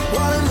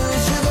 watermelon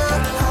sugar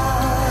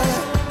high,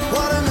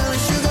 watermelon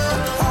sugar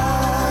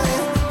high,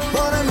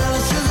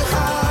 watermelon sugar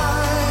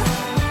high.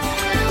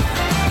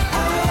 I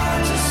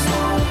just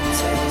wanna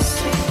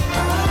taste it, I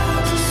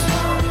just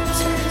wanna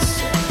taste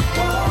it.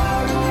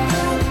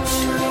 Watermelon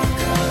sugar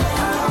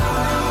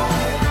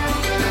high.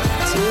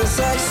 Tastes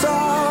like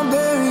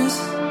strawberries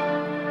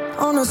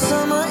on a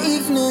summer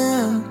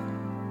evening,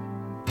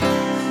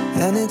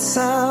 and it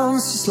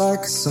sounds just like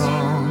a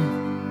song.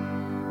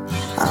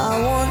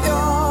 I want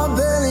your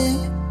belly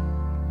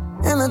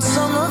and that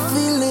summer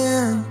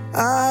feeling.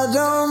 I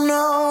don't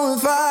know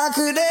if I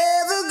could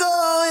ever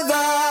go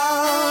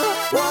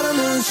without.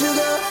 Watermelon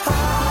sugar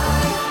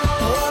high,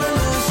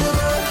 watermelon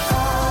sugar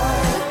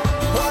high,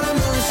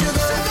 watermelon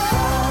sugar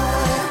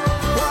high,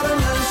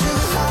 watermelon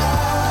sugar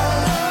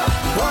high,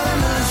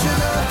 watermelon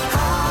sugar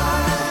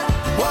high,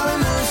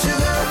 watermelon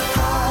sugar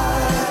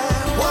high,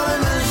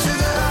 watermelon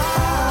sugar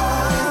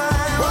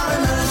high,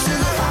 watermelon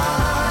sugar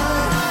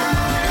high.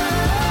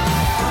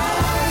 I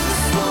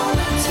just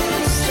wanna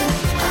taste it,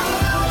 I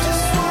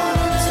just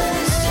wanna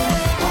taste it.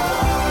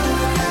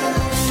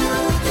 Watermelon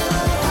sugar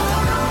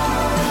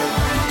high.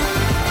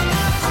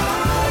 I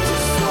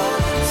just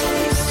wanna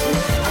taste it,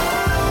 I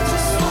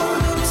just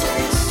wanna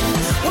taste it.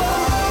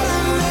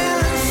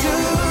 Watermelon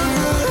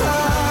sugar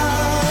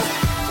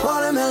high,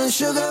 watermelon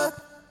sugar.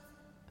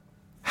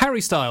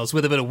 Harry Styles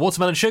with a bit of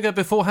Watermelon Sugar.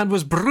 Beforehand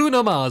was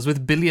Bruno Mars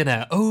with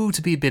Billionaire. Oh,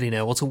 to be a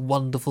billionaire. What a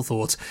wonderful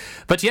thought.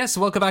 But yes,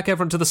 welcome back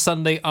everyone to the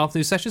Sunday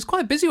afternoon session. It's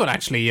quite a busy one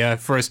actually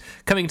for us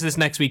coming into this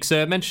next week.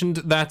 So I mentioned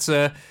that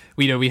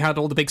we had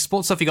all the big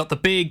sports stuff. You got the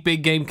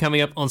big game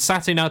coming up on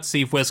Saturday now to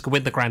see if Wales can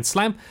win the Grand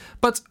Slam.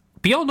 But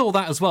Beyond all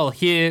that as well,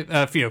 here,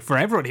 for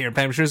everyone here in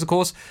Pembrokeshire is, of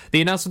course,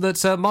 the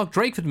announcement that Mark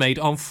Drakeford made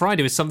on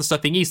Friday with some of the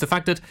stuff being eased. The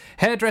fact that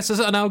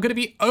hairdressers are now going to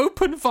be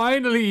open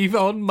finally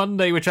on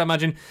Monday, which I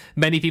imagine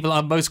many people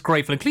are most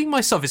grateful, including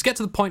myself. It's get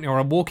to the point now where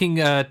I'm walking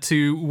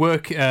to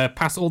work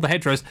past all the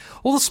hedgerows.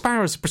 All the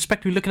sparrows are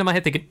prospectively looking at my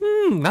head thinking,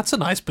 that's a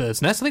nice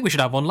bird's nest. I think we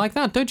should have one like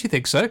that, don't you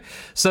think so?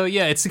 So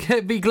yeah, it's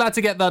be glad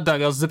to get that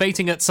done. I was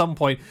debating at some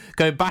point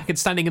going back and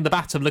standing in the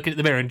bathtub looking at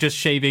the mirror and just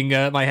shaving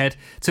my head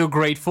to a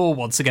grade 4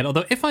 once again.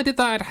 Although if I did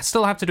that, I'd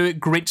still have to do it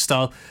Grinch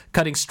style,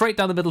 cutting straight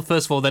down the middle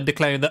first of all, then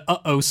declaring that,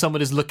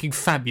 someone is looking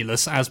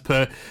fabulous, as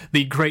per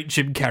the great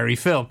Jim Carrey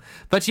film.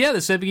 But yeah,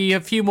 there's going to be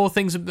a few more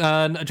things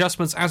and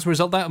adjustments as a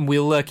result of that, and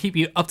we'll keep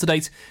you up to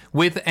date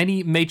with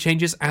any made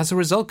changes as a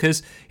result,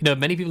 because,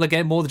 many people are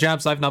getting more of the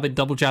jabs. I've now been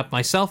double jabbed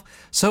myself,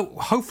 so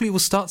hopefully we'll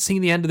start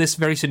seeing the end of this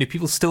very soon if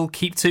people still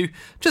keep to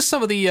just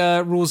some of the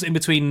rules in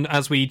between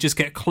as we just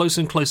get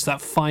closer and closer to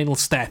that final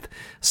step.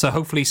 So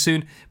hopefully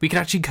soon we can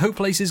actually go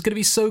places. It's going to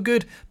be so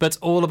good, but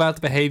all about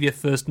the behaviour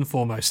first and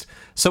foremost.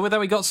 So with that,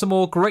 we got some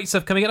more great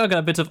stuff coming in. I've got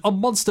a bit of On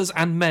Monsters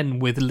and Men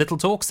with Little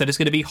Talks. Then it's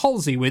going to be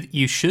Halsey with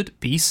You Should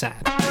Be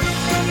Sad.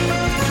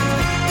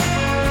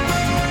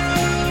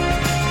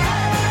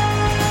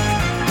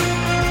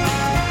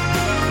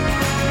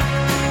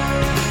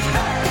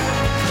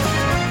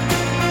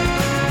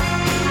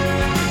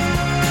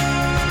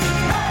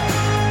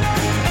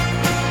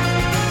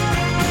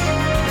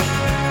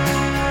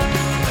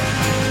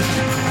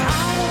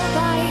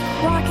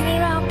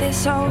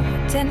 Old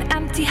and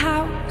empty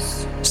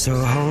house. So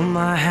hold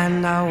my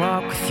hand, I'll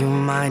walk with you,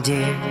 my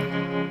dear.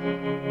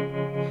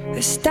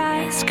 The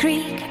stars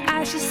creak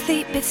as you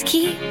sleep, it's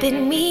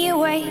keeping me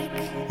awake.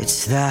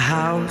 It's the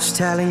house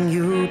telling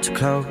you to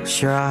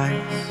close your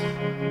eyes.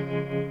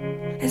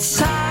 And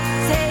some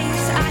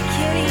days I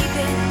can't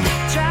even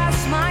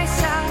trust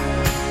myself.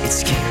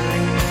 It's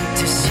killing me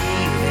to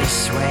see you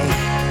this way.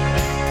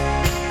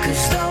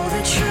 'Cause though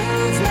the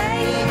truth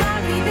may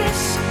not be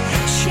this,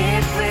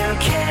 ship will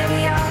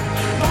carry our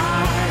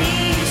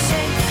bodies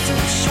safe to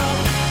shore.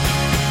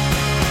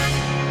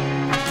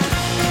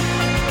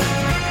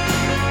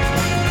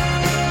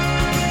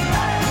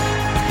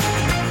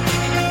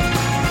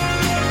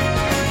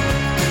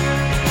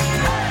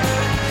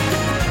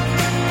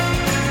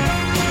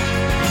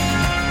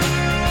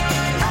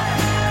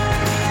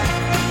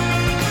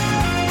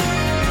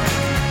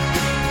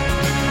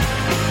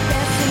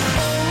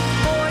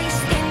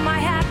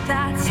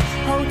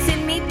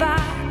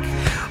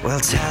 Well,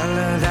 tell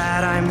her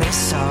that I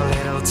miss our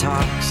little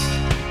talks.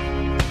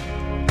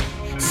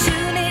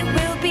 Soon it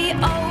will be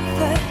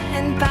over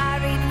and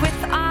buried with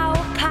our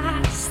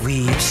past. We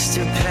used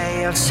to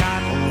play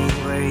outside when we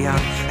were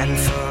young and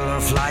full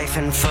of life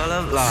and full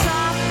of love.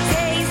 Some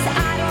days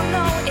I don't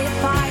know if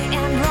I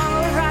am wrong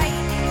or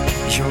right.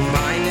 Your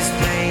mind is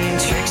playing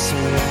tricks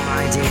on you,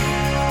 my dear.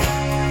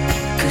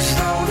 'Cause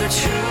though the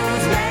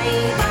truth may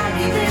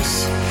vary,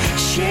 this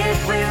ship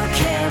will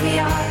carry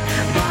our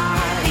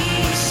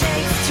bodies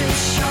safe to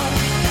shore.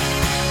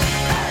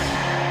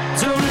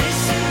 Don't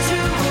listen to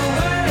a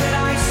word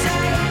I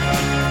say.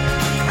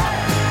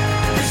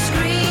 The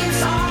screams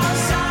all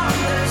sound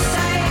the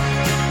same.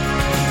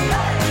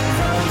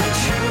 Though the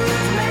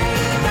truth may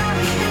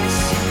vary, this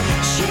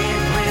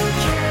ship will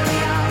carry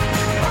our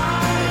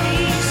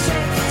bodies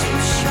safe to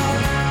shore.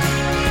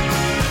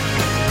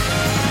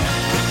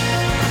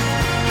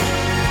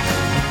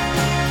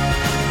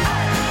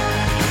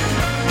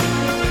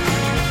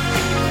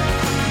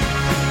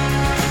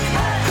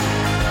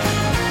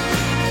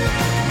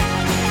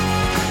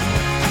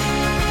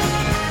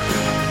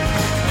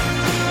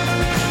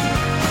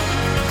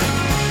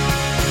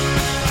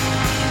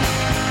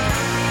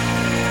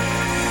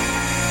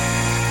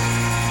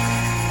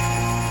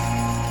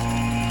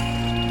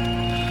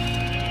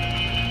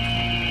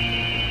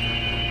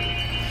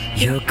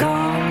 You're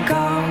gone,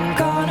 gone,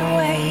 gone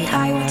away.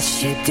 I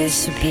watched you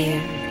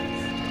disappear.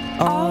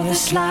 All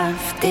that's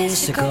left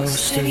is a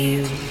ghost of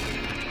you.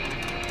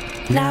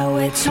 Now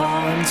we're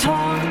torn,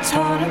 torn,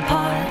 torn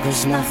apart.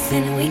 There's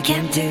nothing we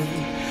can do.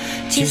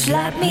 Just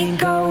let me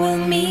go,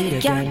 we'll meet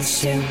again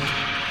soon.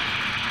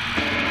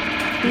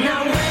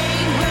 Now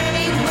wait,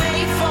 wait,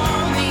 wait for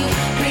me.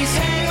 Please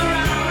hang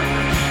around.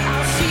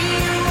 I'll see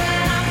you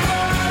when I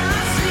fall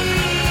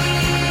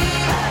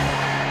asleep.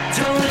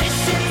 Don't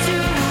listen to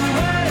a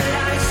word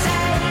I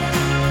say.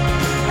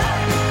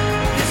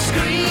 The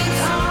screams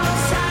all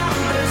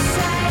sound the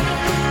same.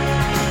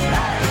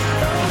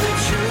 Though the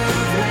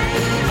truth may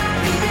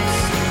vary, this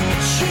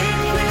ship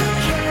will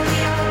carry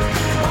our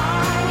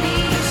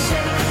bodies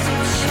safe to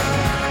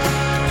shore.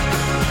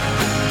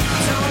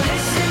 Don't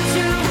listen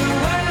to a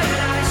word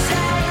I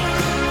say.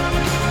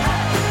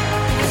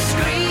 The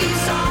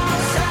screams all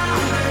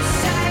sound the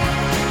same.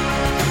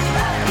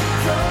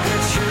 Though the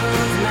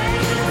truth may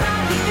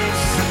vary,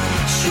 this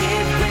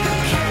ship will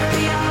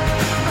carry our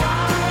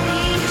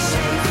bodies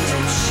safe to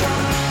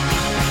shore.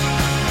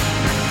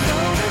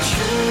 Though the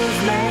truth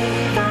may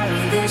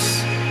vary, this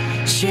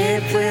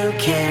ship will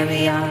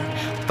carry our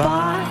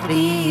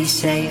bodies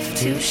safe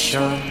to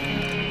shore.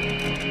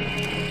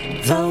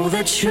 Though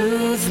the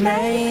truth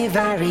may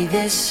vary,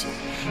 this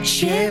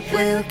ship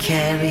will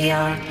carry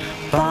our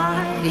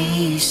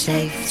bodies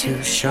safe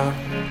to shore.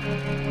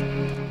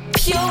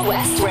 Pure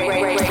West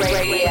Radio.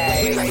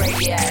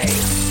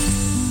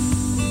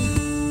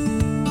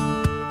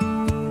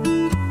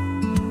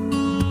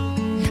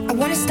 I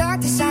wanna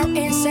start this out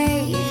and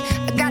say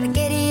I gotta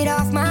get it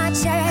off my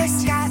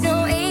chest. Got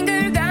no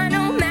anger, got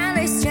no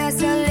malice,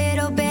 just a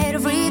little bit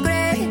of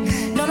regret.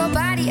 No,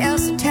 nobody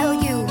else will tell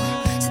you,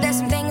 so there's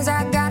some things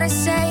I gotta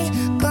say.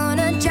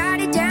 Gonna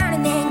jot it down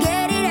and then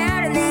get it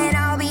out, and then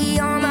I'll be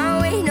on my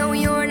way. No,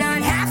 you're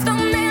not half the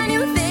man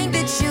you think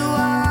that you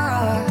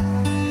are,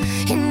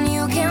 and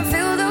you can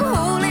fill the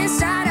hole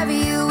inside of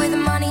you with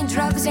money,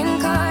 drugs,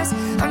 and cars.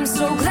 I'm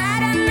so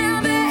glad I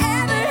never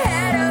ever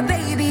had a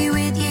baby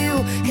with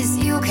you, 'cause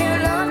you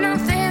can't love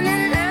nothing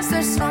unless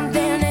there's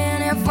something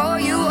in it for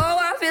you. Oh,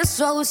 I feel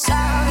so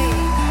sorry,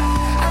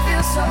 I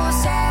feel so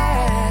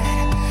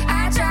sad.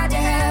 I tried to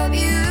help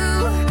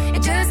you,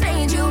 it just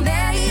made you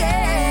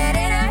mad,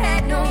 and I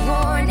had no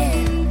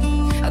warning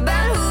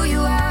about who you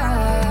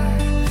are.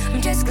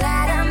 I'm just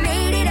glad I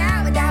made it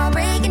out without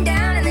breaking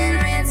down, and then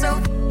ran so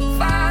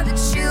far that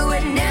you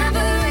would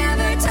never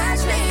ever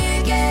touch me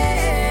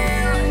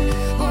again.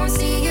 Won't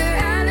see your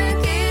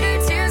alligator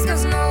tears,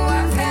 'cause no,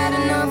 I've had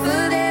enough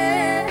of them.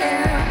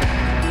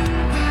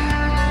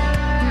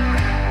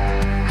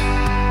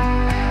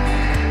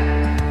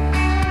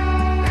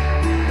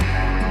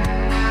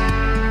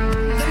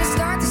 Gonna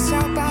start this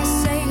out by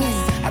saying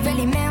I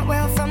really meant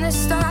well from the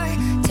start.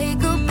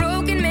 Take a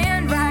broken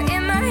man right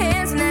in my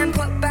hands and then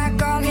put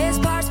back all his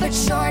parts. But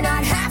you're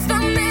not half the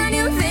man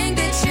you think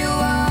that you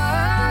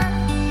are,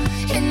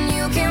 and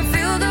you can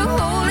fill the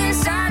hole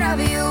inside of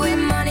you with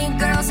money,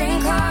 girls,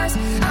 and cars.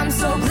 I'm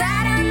so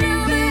glad I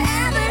never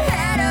ever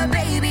had a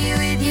baby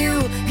with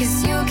you,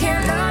 'cause you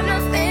can't love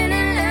nothing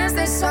unless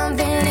there's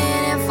something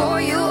in it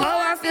for you. Oh,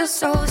 I feel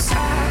so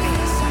sorry,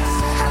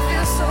 I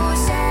feel so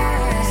sad.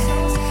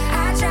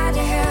 I tried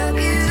to help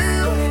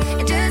you,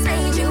 it just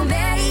made you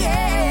mad,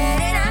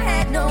 and I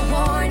had no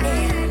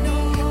warning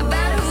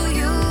about who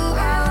you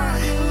are.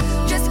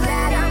 Just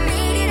glad I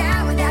made it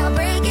out without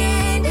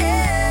breaking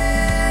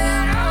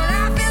down. Oh,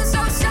 I feel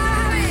so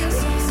sorry,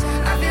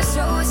 I feel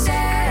so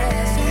sad.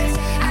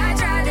 I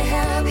tried to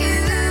help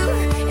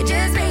you, it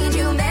just made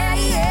you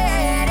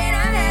mad, and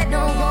I had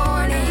no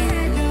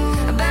warning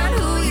about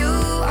who you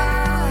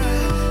are,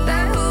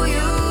 about who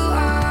you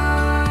are.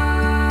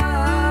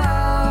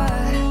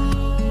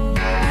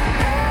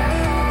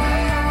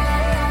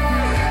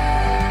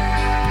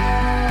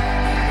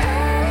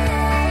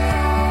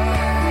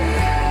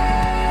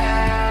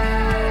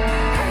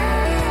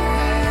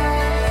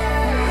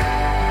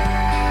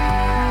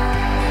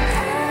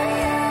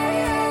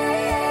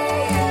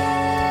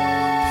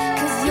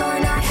 Cause you're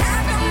not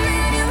half the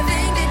man you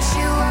think that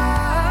you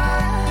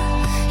are,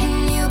 and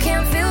you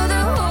can fill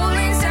the hole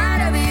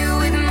inside of you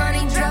with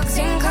money, drugs,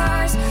 and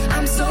cars.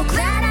 I'm so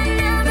glad I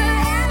never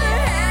ever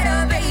had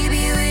a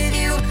baby with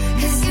you,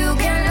 'cause you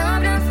can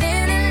love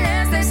nothing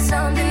unless there's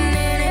something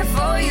in it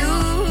for you.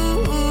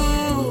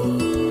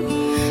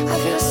 I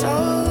feel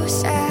so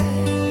sad,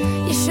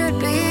 you should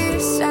be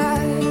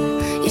sad,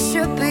 you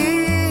should be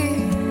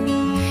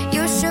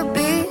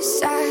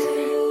sad,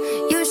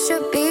 you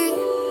should be.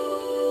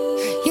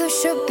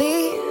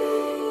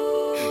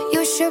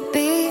 You should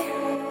be.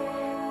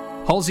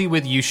 Halsey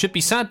with You Should Be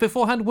Sad.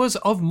 Beforehand was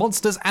Of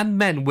Monsters and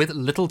Men with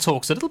Little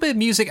Talks. A little bit of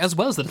music as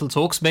well as Little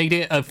Talks made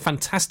it a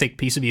fantastic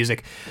piece of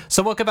music.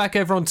 So welcome back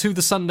everyone to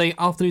the Sunday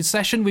afternoon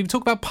session. We've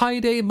talked about Pi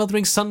Day,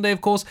 Mothering Sunday,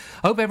 of course.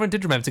 I hope everyone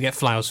did remember to get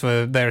flowers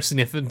for their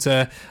significant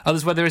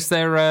others, whether it's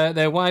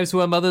their wives who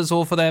are mothers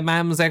or for their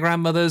mums, their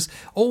grandmothers,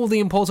 all the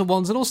important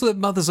ones, and also the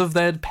mothers of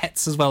their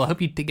pets as well. I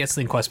hope you did get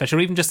something quite special,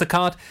 or even just a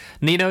card.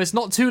 Nino, it's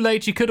not too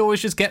late. You could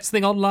always just get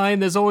something online.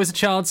 There's always a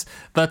chance.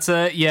 But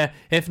yeah,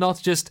 if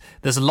not, just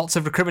there's lots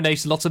of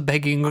recrimination, lots of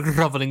begging,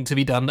 grovelling to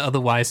be done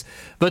otherwise.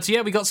 But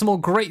yeah, we got some more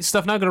great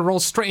stuff now. Going to roll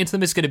straight into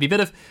them. It's going to be a bit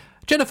of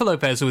Jennifer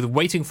Lopez with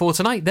Waiting For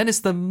Tonight. Then it's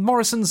the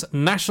Morrisons'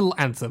 national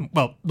anthem.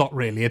 Well, not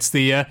really. It's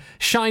the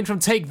Shine from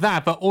Take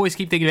That, but always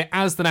keep thinking of it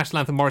as the national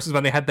anthem Morrisons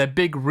when they had their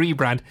big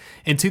rebrand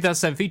in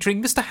 2007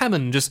 featuring Mr.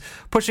 Hammond just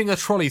pushing a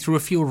trolley through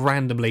a field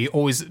randomly.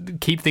 Always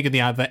keep thinking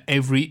the advert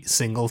every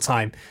single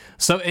time.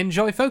 So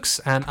enjoy, folks,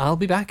 and I'll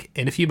be back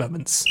in a few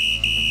moments.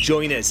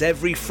 Join us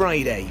every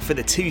Friday for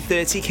the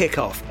 2:30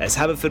 kickoff as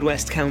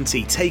Haverfordwest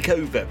County take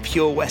over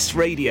Pure West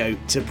Radio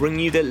to bring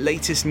you the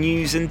latest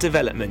news and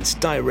developments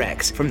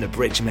direct from the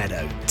Bridge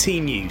Meadow.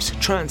 Team news,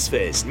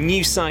 transfers,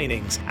 new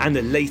signings and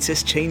the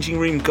latest changing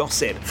room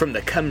gossip from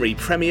the Cymru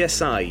Premier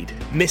side.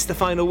 Miss the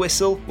final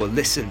whistle? Well,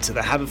 listen to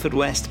the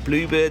Haverfordwest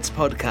Bluebirds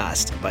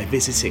podcast by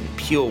visiting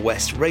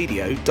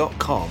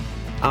purewestradio.com.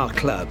 Our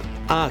club,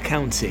 our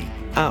county,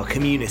 our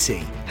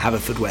community.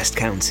 Haverfordwest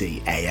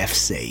County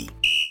AFC.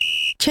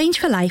 Change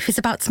for Life is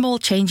about small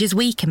changes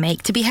we can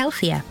make to be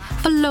healthier.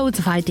 For loads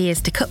of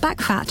ideas to cut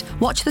back fat,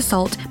 watch the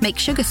salt, make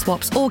sugar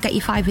swaps or get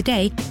your 5 a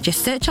day,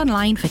 just search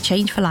online for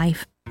Change for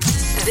Life.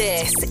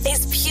 This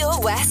is Pure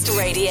West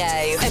Radio.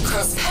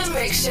 Across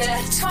Pembrokeshire,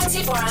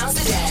 24 hours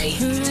a day.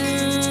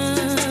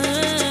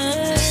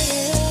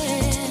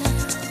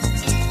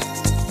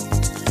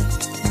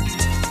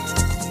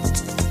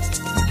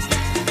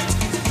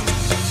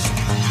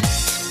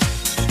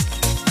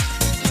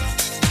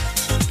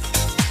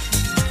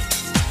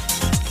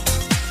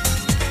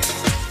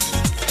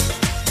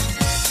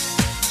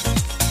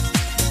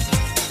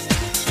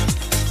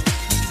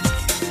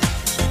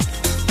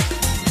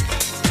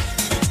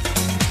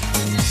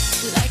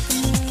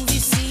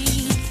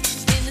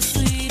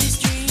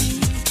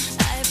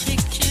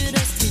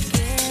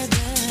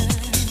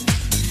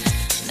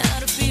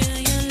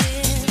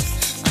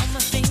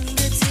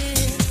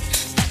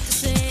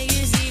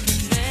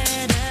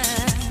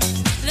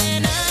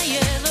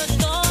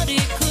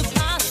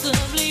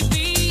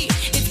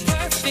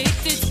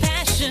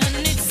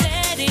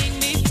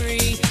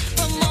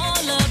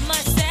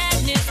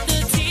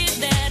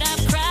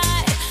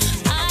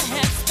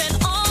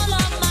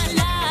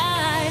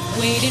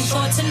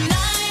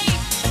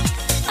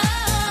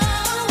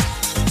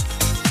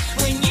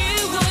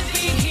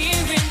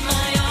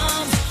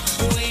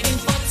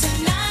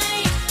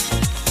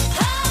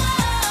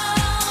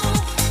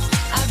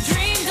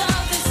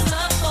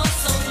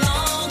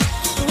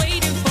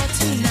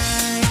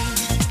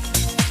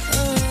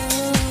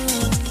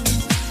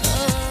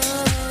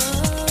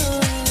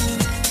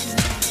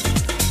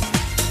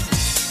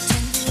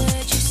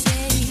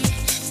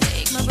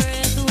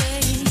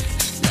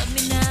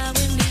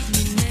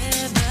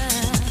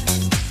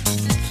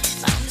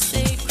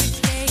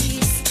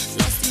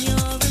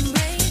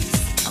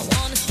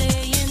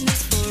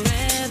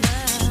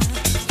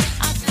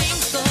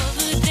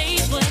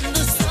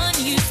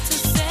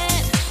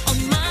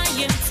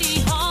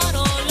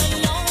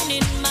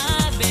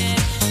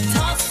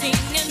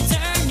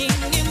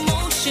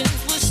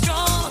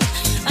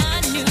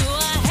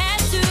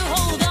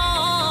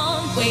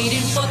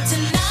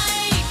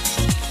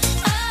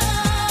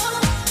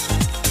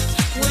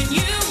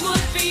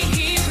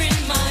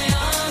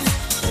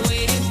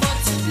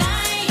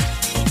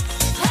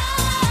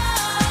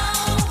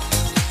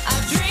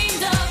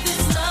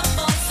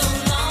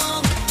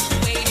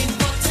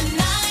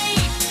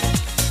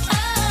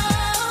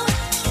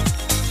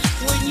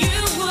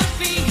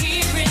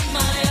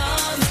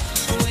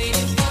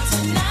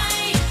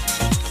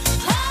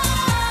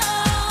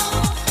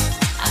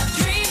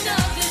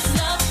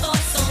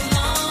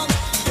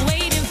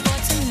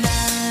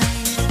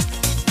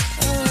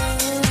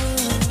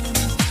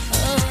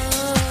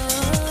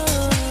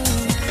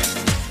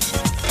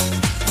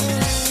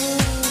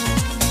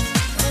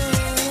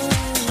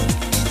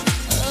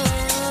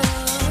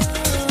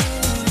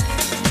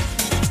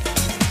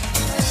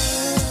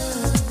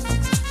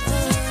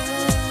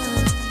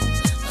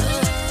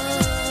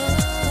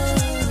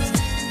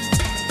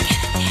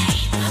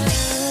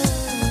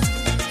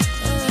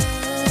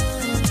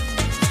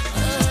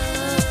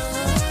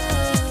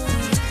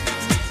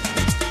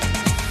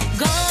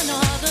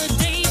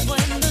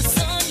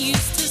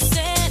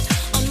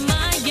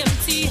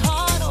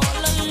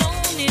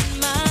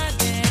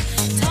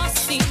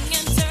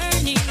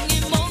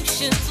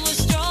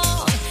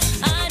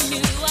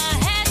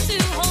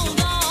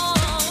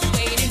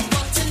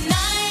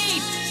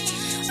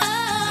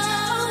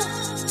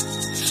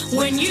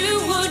 when you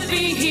would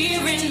be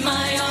here in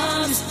my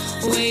arms,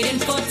 waiting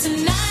for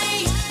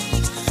tonight.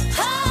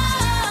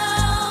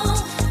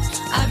 Oh,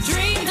 I've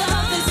dreamed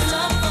of this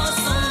love for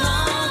so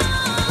long,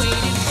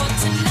 waiting for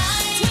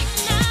tonight.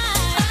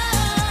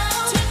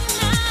 Oh,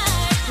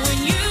 tonight, when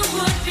you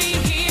would be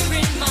here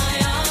in my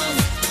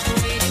arms,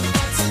 waiting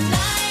for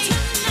tonight.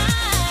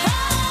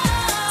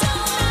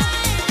 Oh,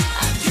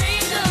 I've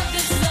dreamed of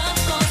this love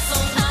for so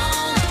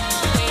long,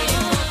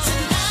 waiting for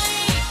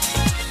tonight.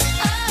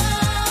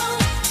 Oh,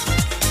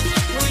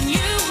 when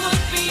you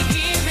would be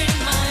here in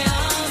my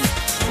arms,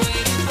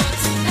 waiting for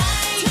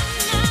tonight.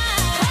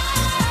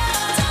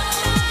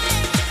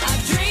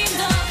 I've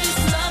dreamed of this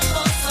love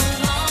for so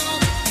long,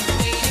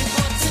 waiting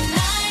for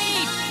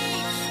tonight.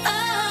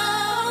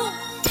 Oh.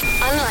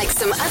 Unlike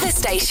some other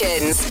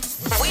stations,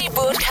 we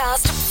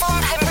broadcast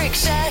from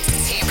Pembrokeshire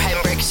to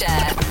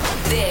Pembrokeshire.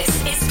 This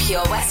is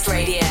Pure West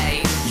Radio.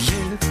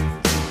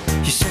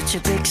 You're such a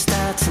big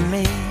star to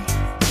me.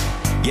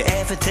 You're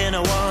everything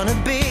I wanna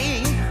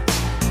be,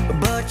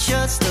 but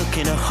you're stuck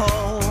in a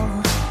hole,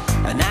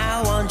 and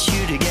I want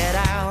you to get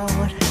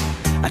out.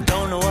 I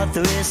don't know what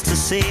there is to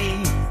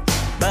see,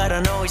 but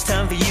I know it's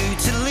time for you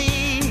to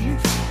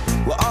leave.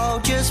 We're all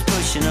just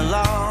pushing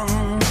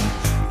along,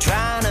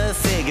 trying to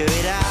figure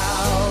it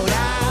out,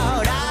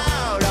 out,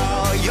 out.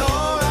 All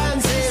your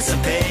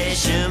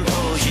anticipation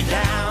pulls you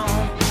down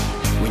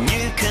when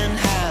you can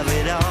have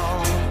it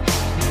all.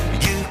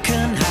 You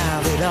can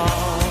have it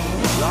all.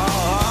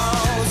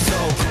 Oh,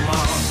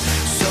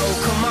 so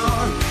come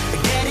on,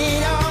 get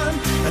it on.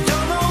 I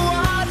don't know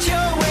what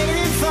you're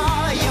waiting for.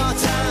 Your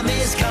time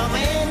is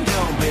coming,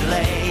 don't be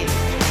late.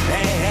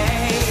 Hey,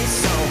 hey,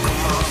 so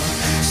come on,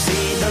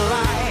 see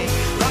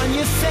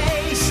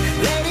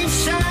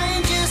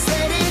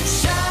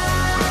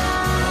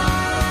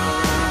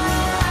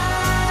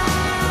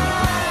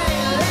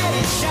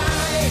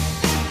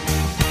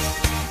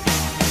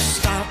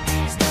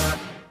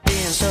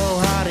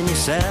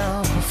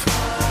yourself.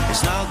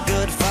 It's not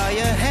good for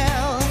your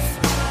health.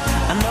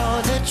 I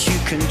know that you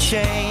can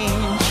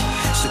change.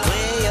 So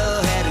clear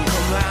your head and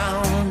come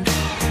round.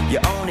 You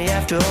only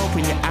have to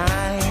open your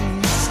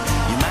eyes.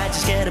 You might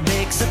just get a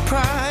big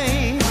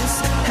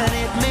surprise, and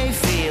it may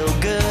feel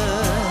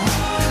good.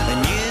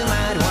 And you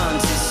might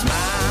want to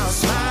smile,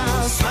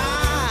 smile,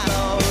 smile.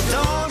 Oh,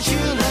 don't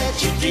you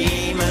let your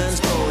demons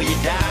pull you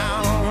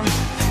down.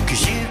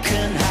 'Cause you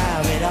can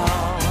have it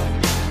all.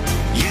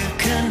 You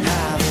can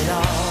have it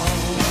all.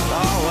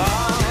 Oh,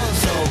 oh.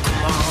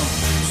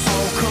 So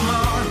come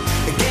on,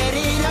 get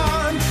it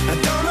on. I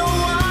don't know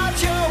what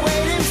you're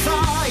waiting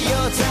for.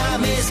 Your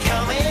time is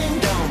coming,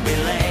 don't be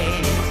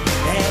late.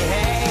 Hey,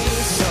 hey,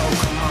 so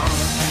come on,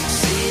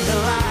 see the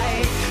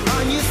light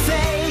on your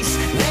face.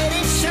 Let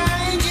it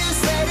shine,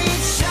 just let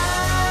it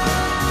shine.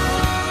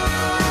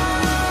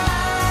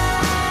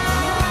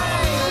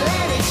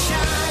 Let it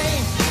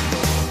shine.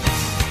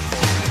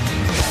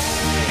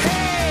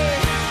 Hey,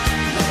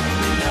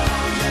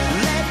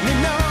 let me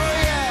know,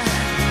 yeah.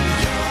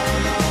 You're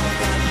all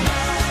that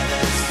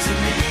matters to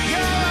me.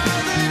 You're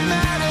all that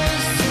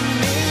matters to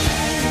me.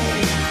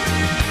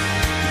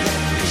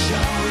 Let me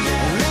show you.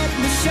 Let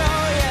me show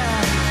you.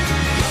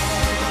 You're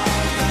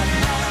all that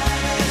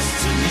matters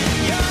to me.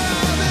 You're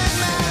all that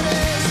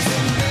matters to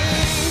me.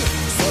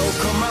 So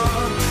come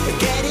on,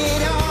 get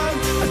it on.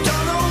 I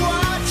don't know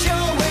what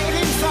you're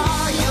waiting for.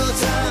 Your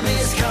time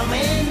is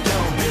coming,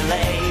 don't be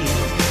late.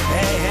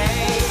 Hey,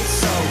 hey,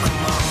 so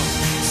come on,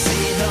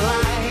 see the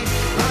light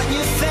on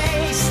your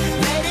face.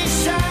 Let it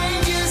shine,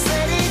 just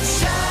let it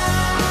shine.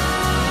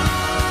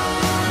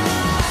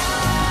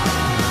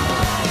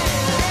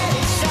 Let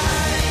it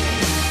shine.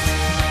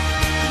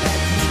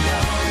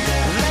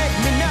 Let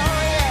me know,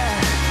 yeah.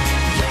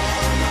 You're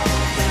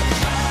all that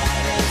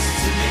matters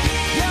to me.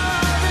 You're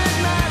all that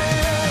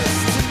matters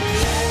to me.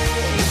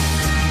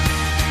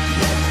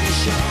 Let me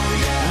show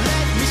you.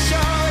 Let me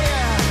show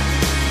you.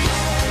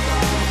 You're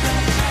all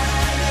that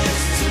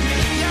matters to me.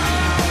 You're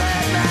all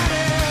that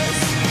matters.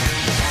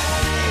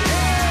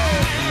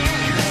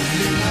 Let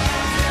me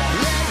love you.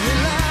 Let me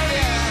love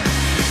you.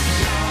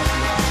 You're all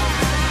that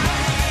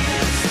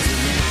matters to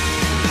me.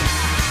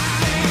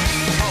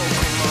 Oh,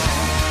 come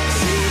on.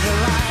 See the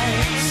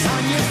lights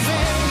on your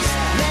face.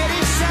 Let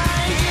it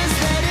shine, just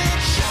let it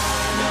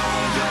shine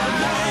all your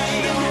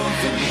light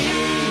over me.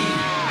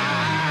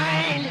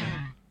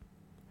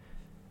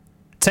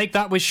 Take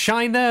that with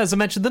Shine there. As I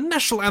mentioned, the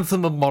national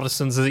anthem of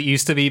Morrison's as it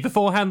used to be.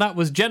 Beforehand, that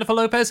was Jennifer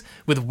Lopez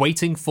with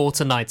Waiting for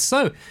Tonight.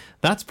 So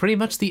that's pretty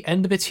much the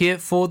end of it here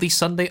for the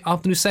Sunday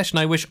afternoon session.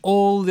 I wish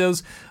all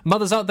those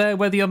mothers out there,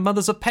 whether you're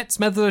mothers of pets,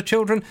 mothers of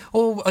children,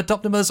 or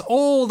adopted mothers,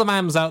 all the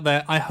mams out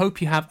there, I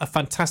hope you have a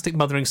fantastic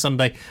Mothering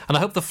Sunday. And I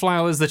hope the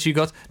flowers that you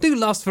got do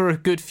last for a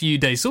good few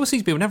days. So it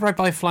seems to be whenever I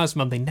buy flowers,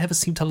 Mum, they never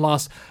seem to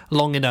last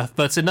long enough.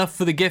 But enough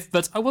for the gift.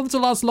 But I want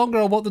them to last longer.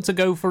 I want them to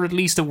go for at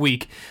least a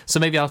week. So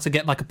maybe I'll have to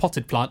get like a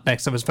potted plant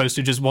next time as opposed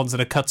to just ones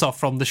that are cut off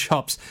from the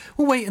shops.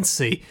 We'll wait and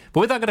see. But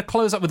with that, I'm going to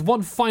close up with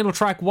one final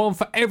track, one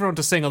for everyone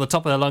to sing on the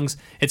top of their lungs.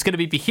 It's going to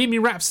be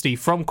Bohemian Rhapsody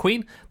from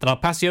Queen. Then I'll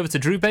pass you over to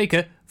Drew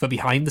Baker for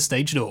Behind the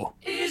Stage Door.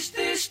 Is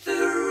this the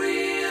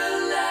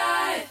real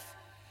life?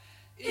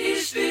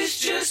 Is this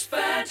just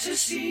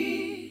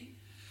fantasy?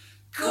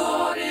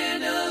 Caught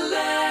in a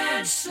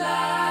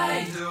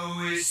landslide,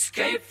 no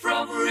escape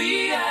from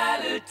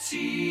reality.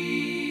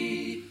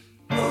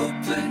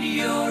 Open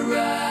your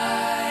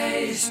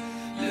eyes,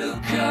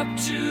 look up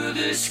to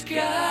the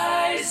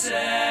skies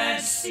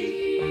and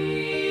see.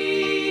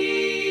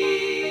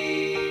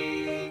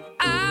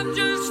 I'm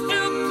just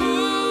a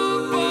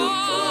poor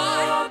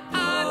boy,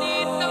 I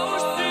need no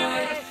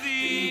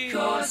sympathy,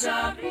 because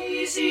I'm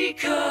easy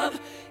come,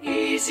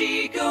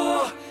 easy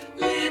go,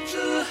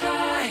 little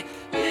high,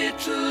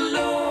 little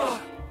low.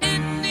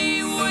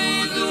 Any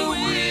way the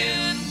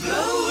wind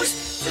blows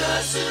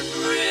doesn't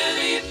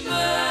really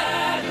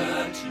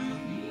matter to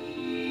me.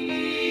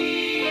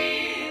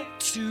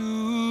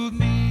 To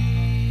me.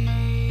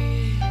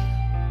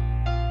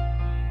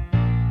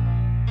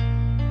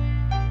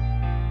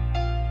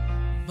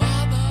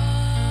 Mama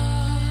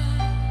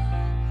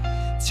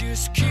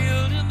just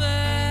killed a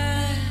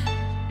man,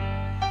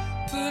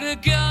 put a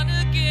gun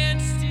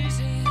against his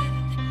head,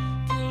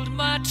 pulled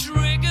my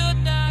trigger,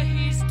 now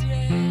he's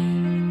dead.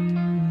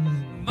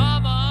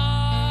 Mama,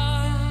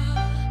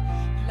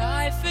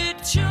 life had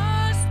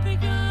just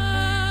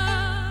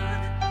begun,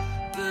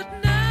 but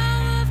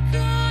now I've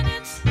gone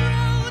and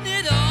thrown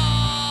it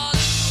all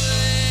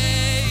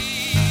away.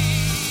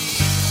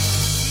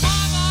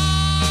 Mama,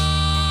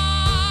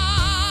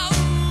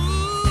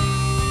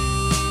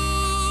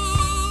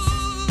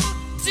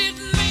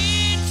 didn't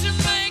mean to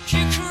make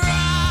you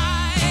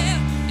cry.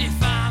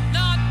 If I'm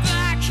not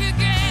back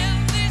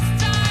again this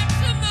time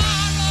tomorrow,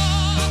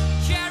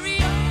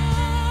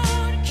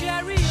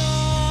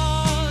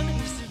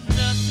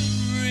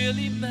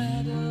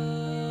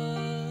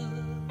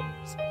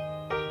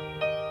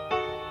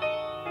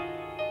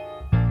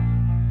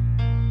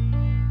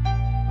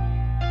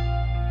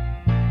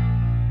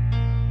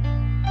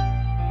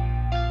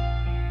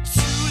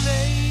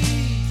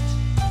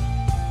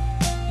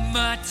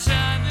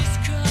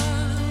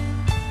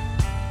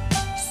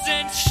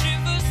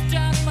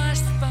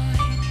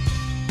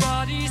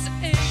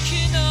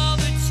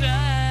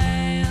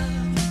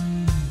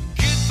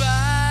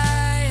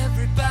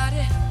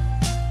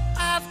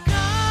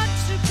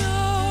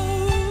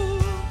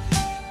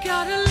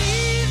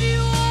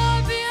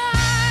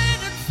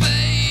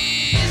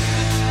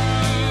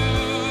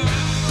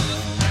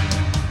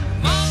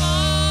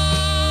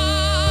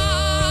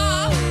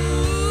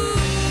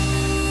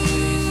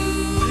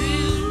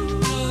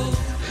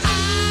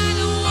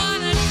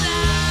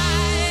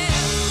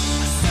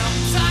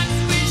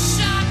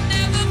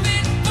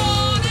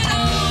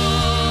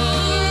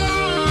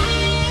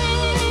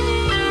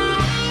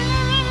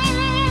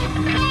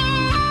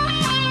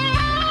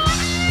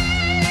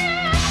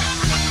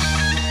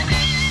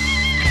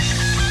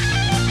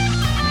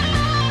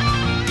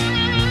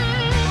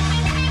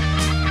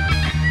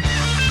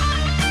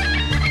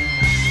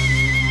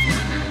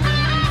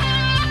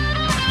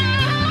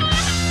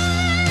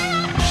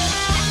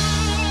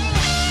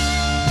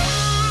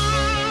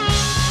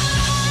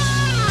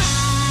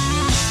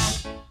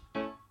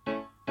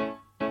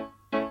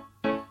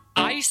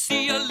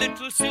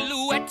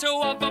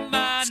 stiletto of a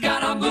man.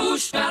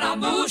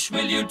 Scaramouche,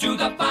 will you do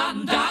the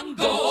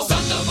fandango?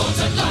 Thunderbolt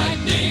and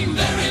lightning,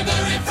 very,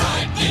 very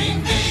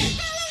frightening me.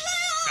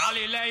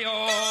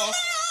 Galileo,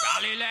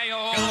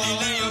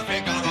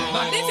 Figaro.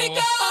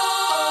 Magnifico!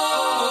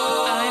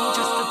 I'm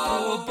just a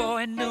poor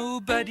boy,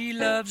 nobody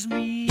loves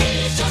me.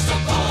 He's just a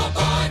poor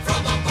boy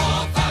from a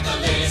poor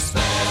family,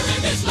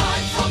 sparing his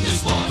life from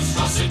this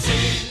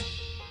monstrosity.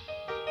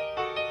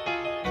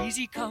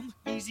 Easy come,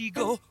 easy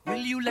go, will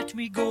you let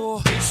me go?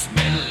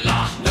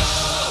 Bismillah, no,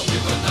 we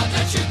will not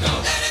let you go.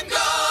 Let him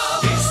go!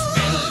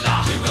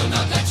 Bismillah, we will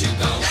not let you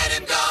go. Let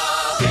him go!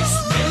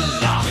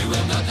 Bismillah, we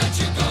will not let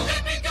you go.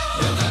 Let me go!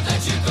 We'll not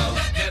let you go.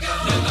 Never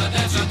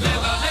let you go.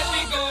 Never let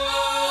me go.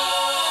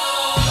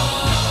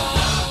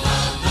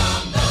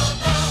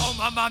 Oh,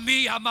 mamma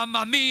mia,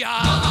 mamma mia.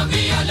 Mamma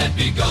mia, let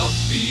me go.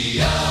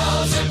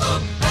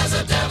 Beelzebub has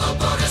a devil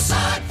put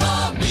aside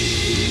for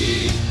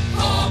me.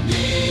 For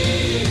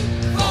me.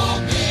 For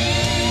me.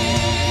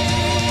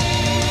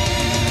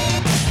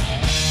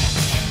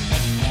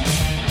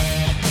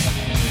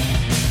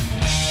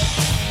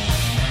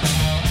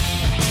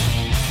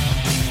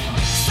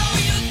 So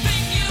you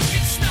think you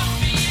can stop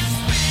me and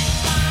spit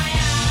my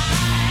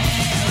eye?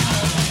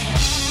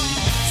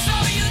 So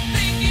you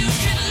think you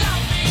can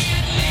love me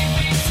and leave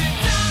me to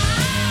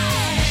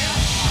die?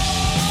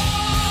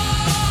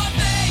 Oh,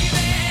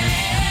 baby,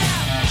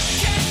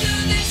 can't do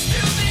this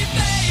to me,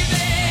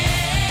 baby.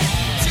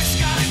 Just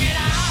gotta get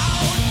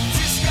out,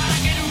 just gotta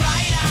get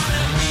right out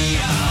of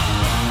here.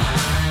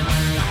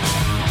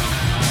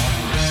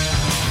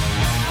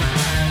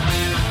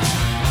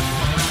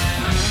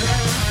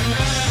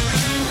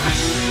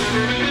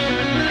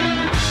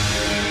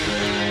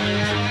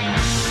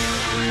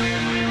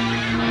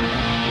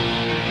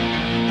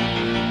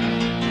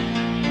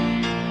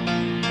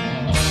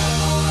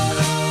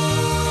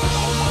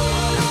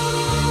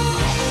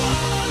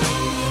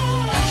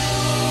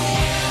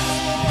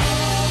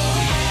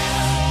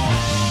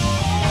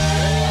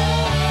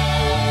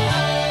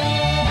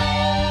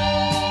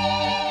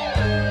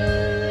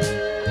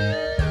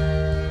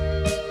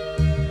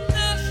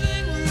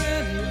 Nothing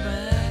really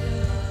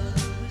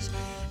matters.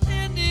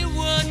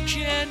 Anyone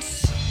can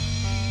see.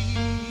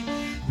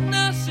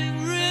 Nothing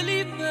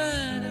really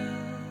matters.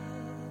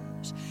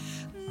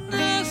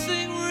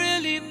 Nothing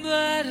really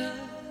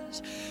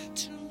matters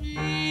to me.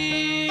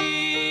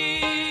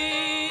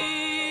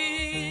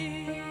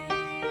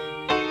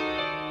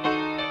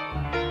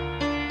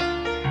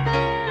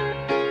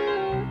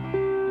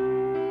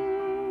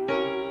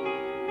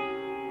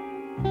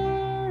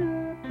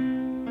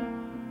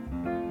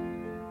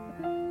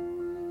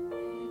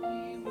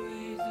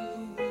 Anyway, the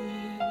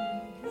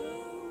wind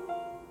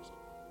blows.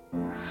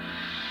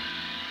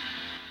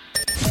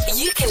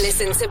 You can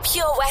listen to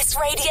Pure West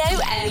Radio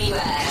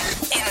anywhere.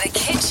 In the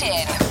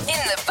kitchen,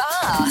 in the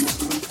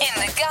bath, in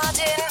the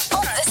garden,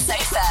 on the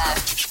sofa,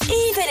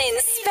 even in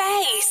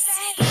space.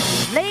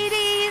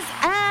 Ladies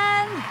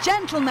and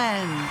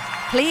gentlemen,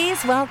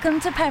 please welcome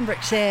to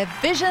Pembrokeshire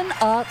Vision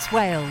Arts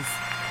Wales,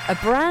 a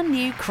brand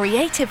new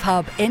creative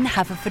hub in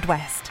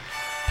Haverfordwest,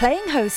 playing host